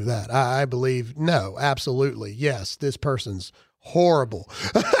don't believe that. I believe, no, absolutely. Yes, this person's horrible.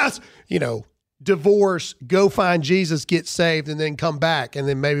 Divorce, go find Jesus, get saved, and then come back, and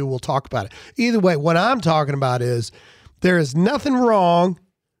then maybe we'll talk about it. Either way, what I'm talking about is there is nothing wrong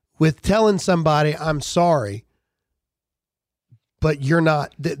with telling somebody, I'm sorry, but you're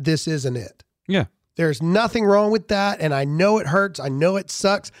not, this isn't it. Yeah. There's nothing wrong with that, and I know it hurts. I know it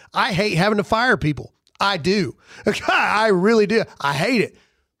sucks. I hate having to fire people. I do. I really do. I hate it.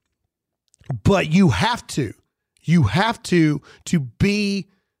 But you have to. You have to be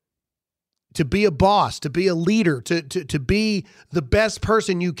a boss, to be a leader, to be the best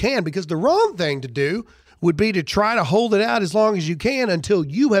person you can, because the wrong thing to do would be to try to hold it out as long as you can until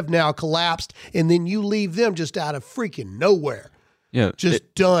you have now collapsed, and then you leave them just out of freaking nowhere. Yeah.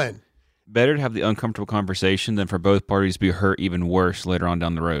 Just done. Better to have the uncomfortable conversation than for both parties to be hurt even worse later on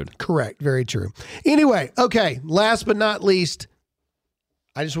down the road. Correct. Very true. Anyway, okay, last but not least,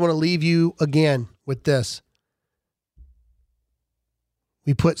 I just want to leave you again with this.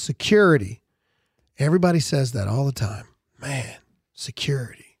 We put security. Everybody says that all the time. Man,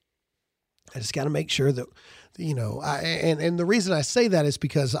 security. I just got to make sure that, and the reason I say that is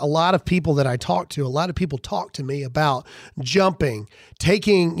because a lot of people that I talk to, a lot of people talk to me about jumping,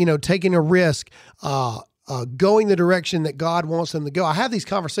 taking a risk, going the direction that God wants them to go. I have these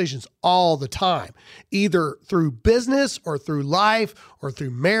conversations all the time, either through business or through life or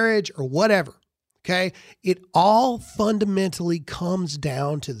through marriage or whatever. Okay. It all fundamentally comes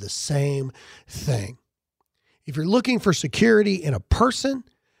down to the same thing. If you're looking for security in a person,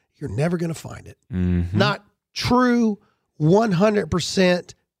 you're never going to find it. Mm-hmm. Not true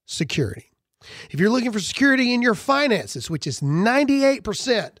 100% security. If you're looking for security in your finances, which is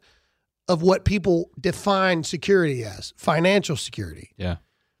 98% of what people define security as, financial security. Yeah.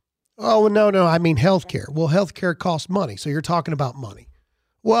 Oh, no, I mean healthcare. Well, healthcare costs money, so you're talking about money.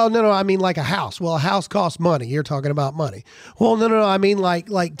 Well, no, I mean like a house. Well, a house costs money. You're talking about money. Well, no, I mean like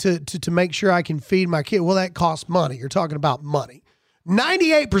to make sure I can feed my kid. Well, that costs money. You're talking about money.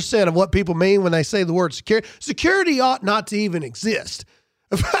 98% of what people mean when they say the word security, security ought not to even exist.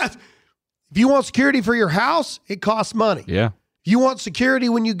 If you want security for your house, it costs money. Yeah. If you want security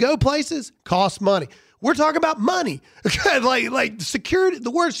when you go places, costs money. We're talking about money. Okay, like security, the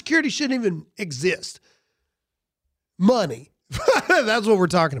word security shouldn't even exist. Money. That's what we're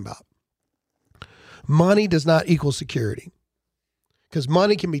talking about. Money does not equal security, because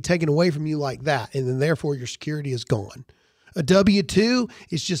money can be taken away from you like that, and then therefore your security is gone. A W-2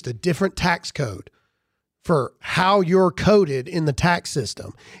 is just a different tax code for how you're coded in the tax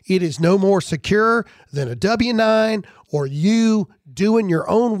system. It is no more secure than a W-9 or you doing your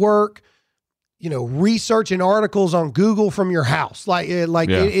own work, researching articles on Google from your house. It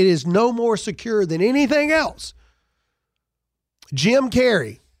is no more secure than anything else. Jim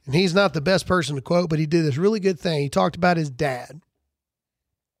Carrey, and he's not the best person to quote, but he did this really good thing. He talked about his dad.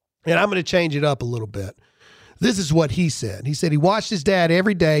 And I'm going to change it up a little bit. This is what he said. He said he watched his dad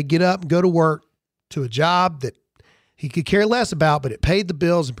every day get up and go to work to a job that he could care less about, but it paid the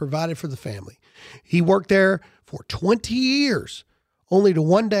bills and provided for the family. He worked there for 20 years, only to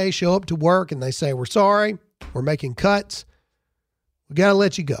one day show up to work and they say, "We're sorry, we're making cuts. We got to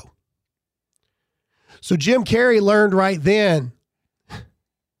let you go." So Jim Carrey learned right then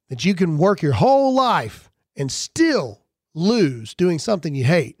that you can work your whole life and still lose doing something you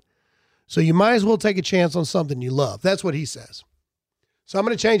hate. So you might as well take a chance on something you love. That's what he says. So I'm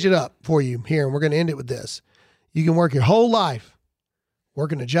going to change it up for you here, and we're going to end it with this. You can work your whole life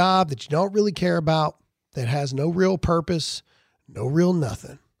working a job that you don't really care about, that has no real purpose, no real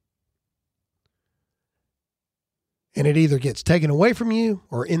nothing. And it either gets taken away from you,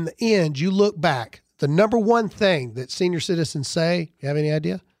 or in the end, you look back. The number one thing that senior citizens say, you have any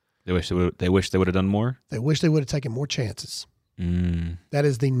idea? They wish they would have done more? They wish they would have taken more chances. Mm. That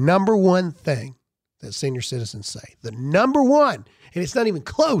is the number one thing that senior citizens say. The number one, and it's not even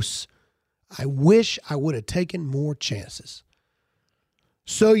close. I wish I would have taken more chances.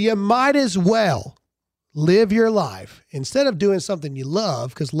 So you might as well live your life, instead of doing something you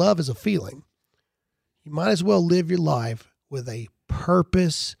love, because love is a feeling, you might as well live your life with a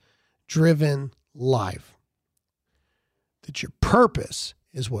purpose-driven life. That your purpose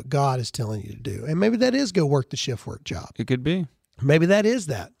is what God is telling you to do. And maybe that is go work the shift work job. It could be. Maybe that is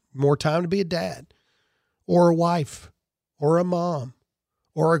that. more time to be a dad or a wife or a mom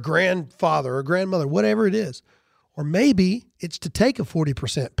or a grandfather or grandmother, whatever it is. Or maybe it's to take a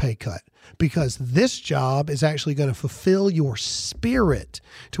 40% pay cut because this job is actually going to fulfill your spirit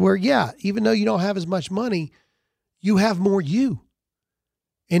to where, yeah, even though you don't have as much money, you have more you.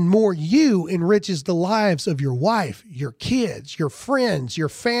 And more you enriches the lives of your wife, your kids, your friends, your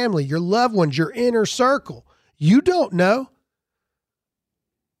family, your loved ones, your inner circle. You don't know.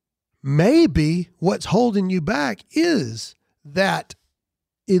 Maybe what's holding you back is that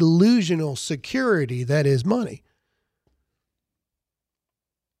illusional security that is money.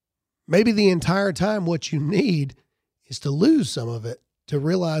 Maybe the entire time what you need is to lose some of it to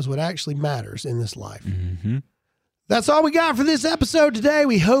realize what actually matters in this life. Mm-hmm. That's all we got for this episode today.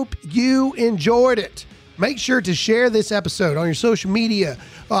 We hope you enjoyed it. Make sure to share this episode on your social media.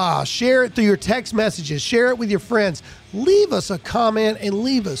 Share it through your text messages. Share it with your friends. Leave us a comment and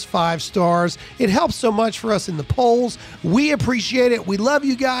leave us 5 stars. It helps so much for us in the polls. We appreciate it. We love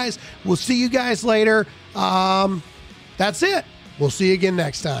you guys. We'll see you guys later. That's it. We'll see you again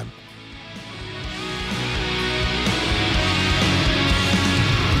next time.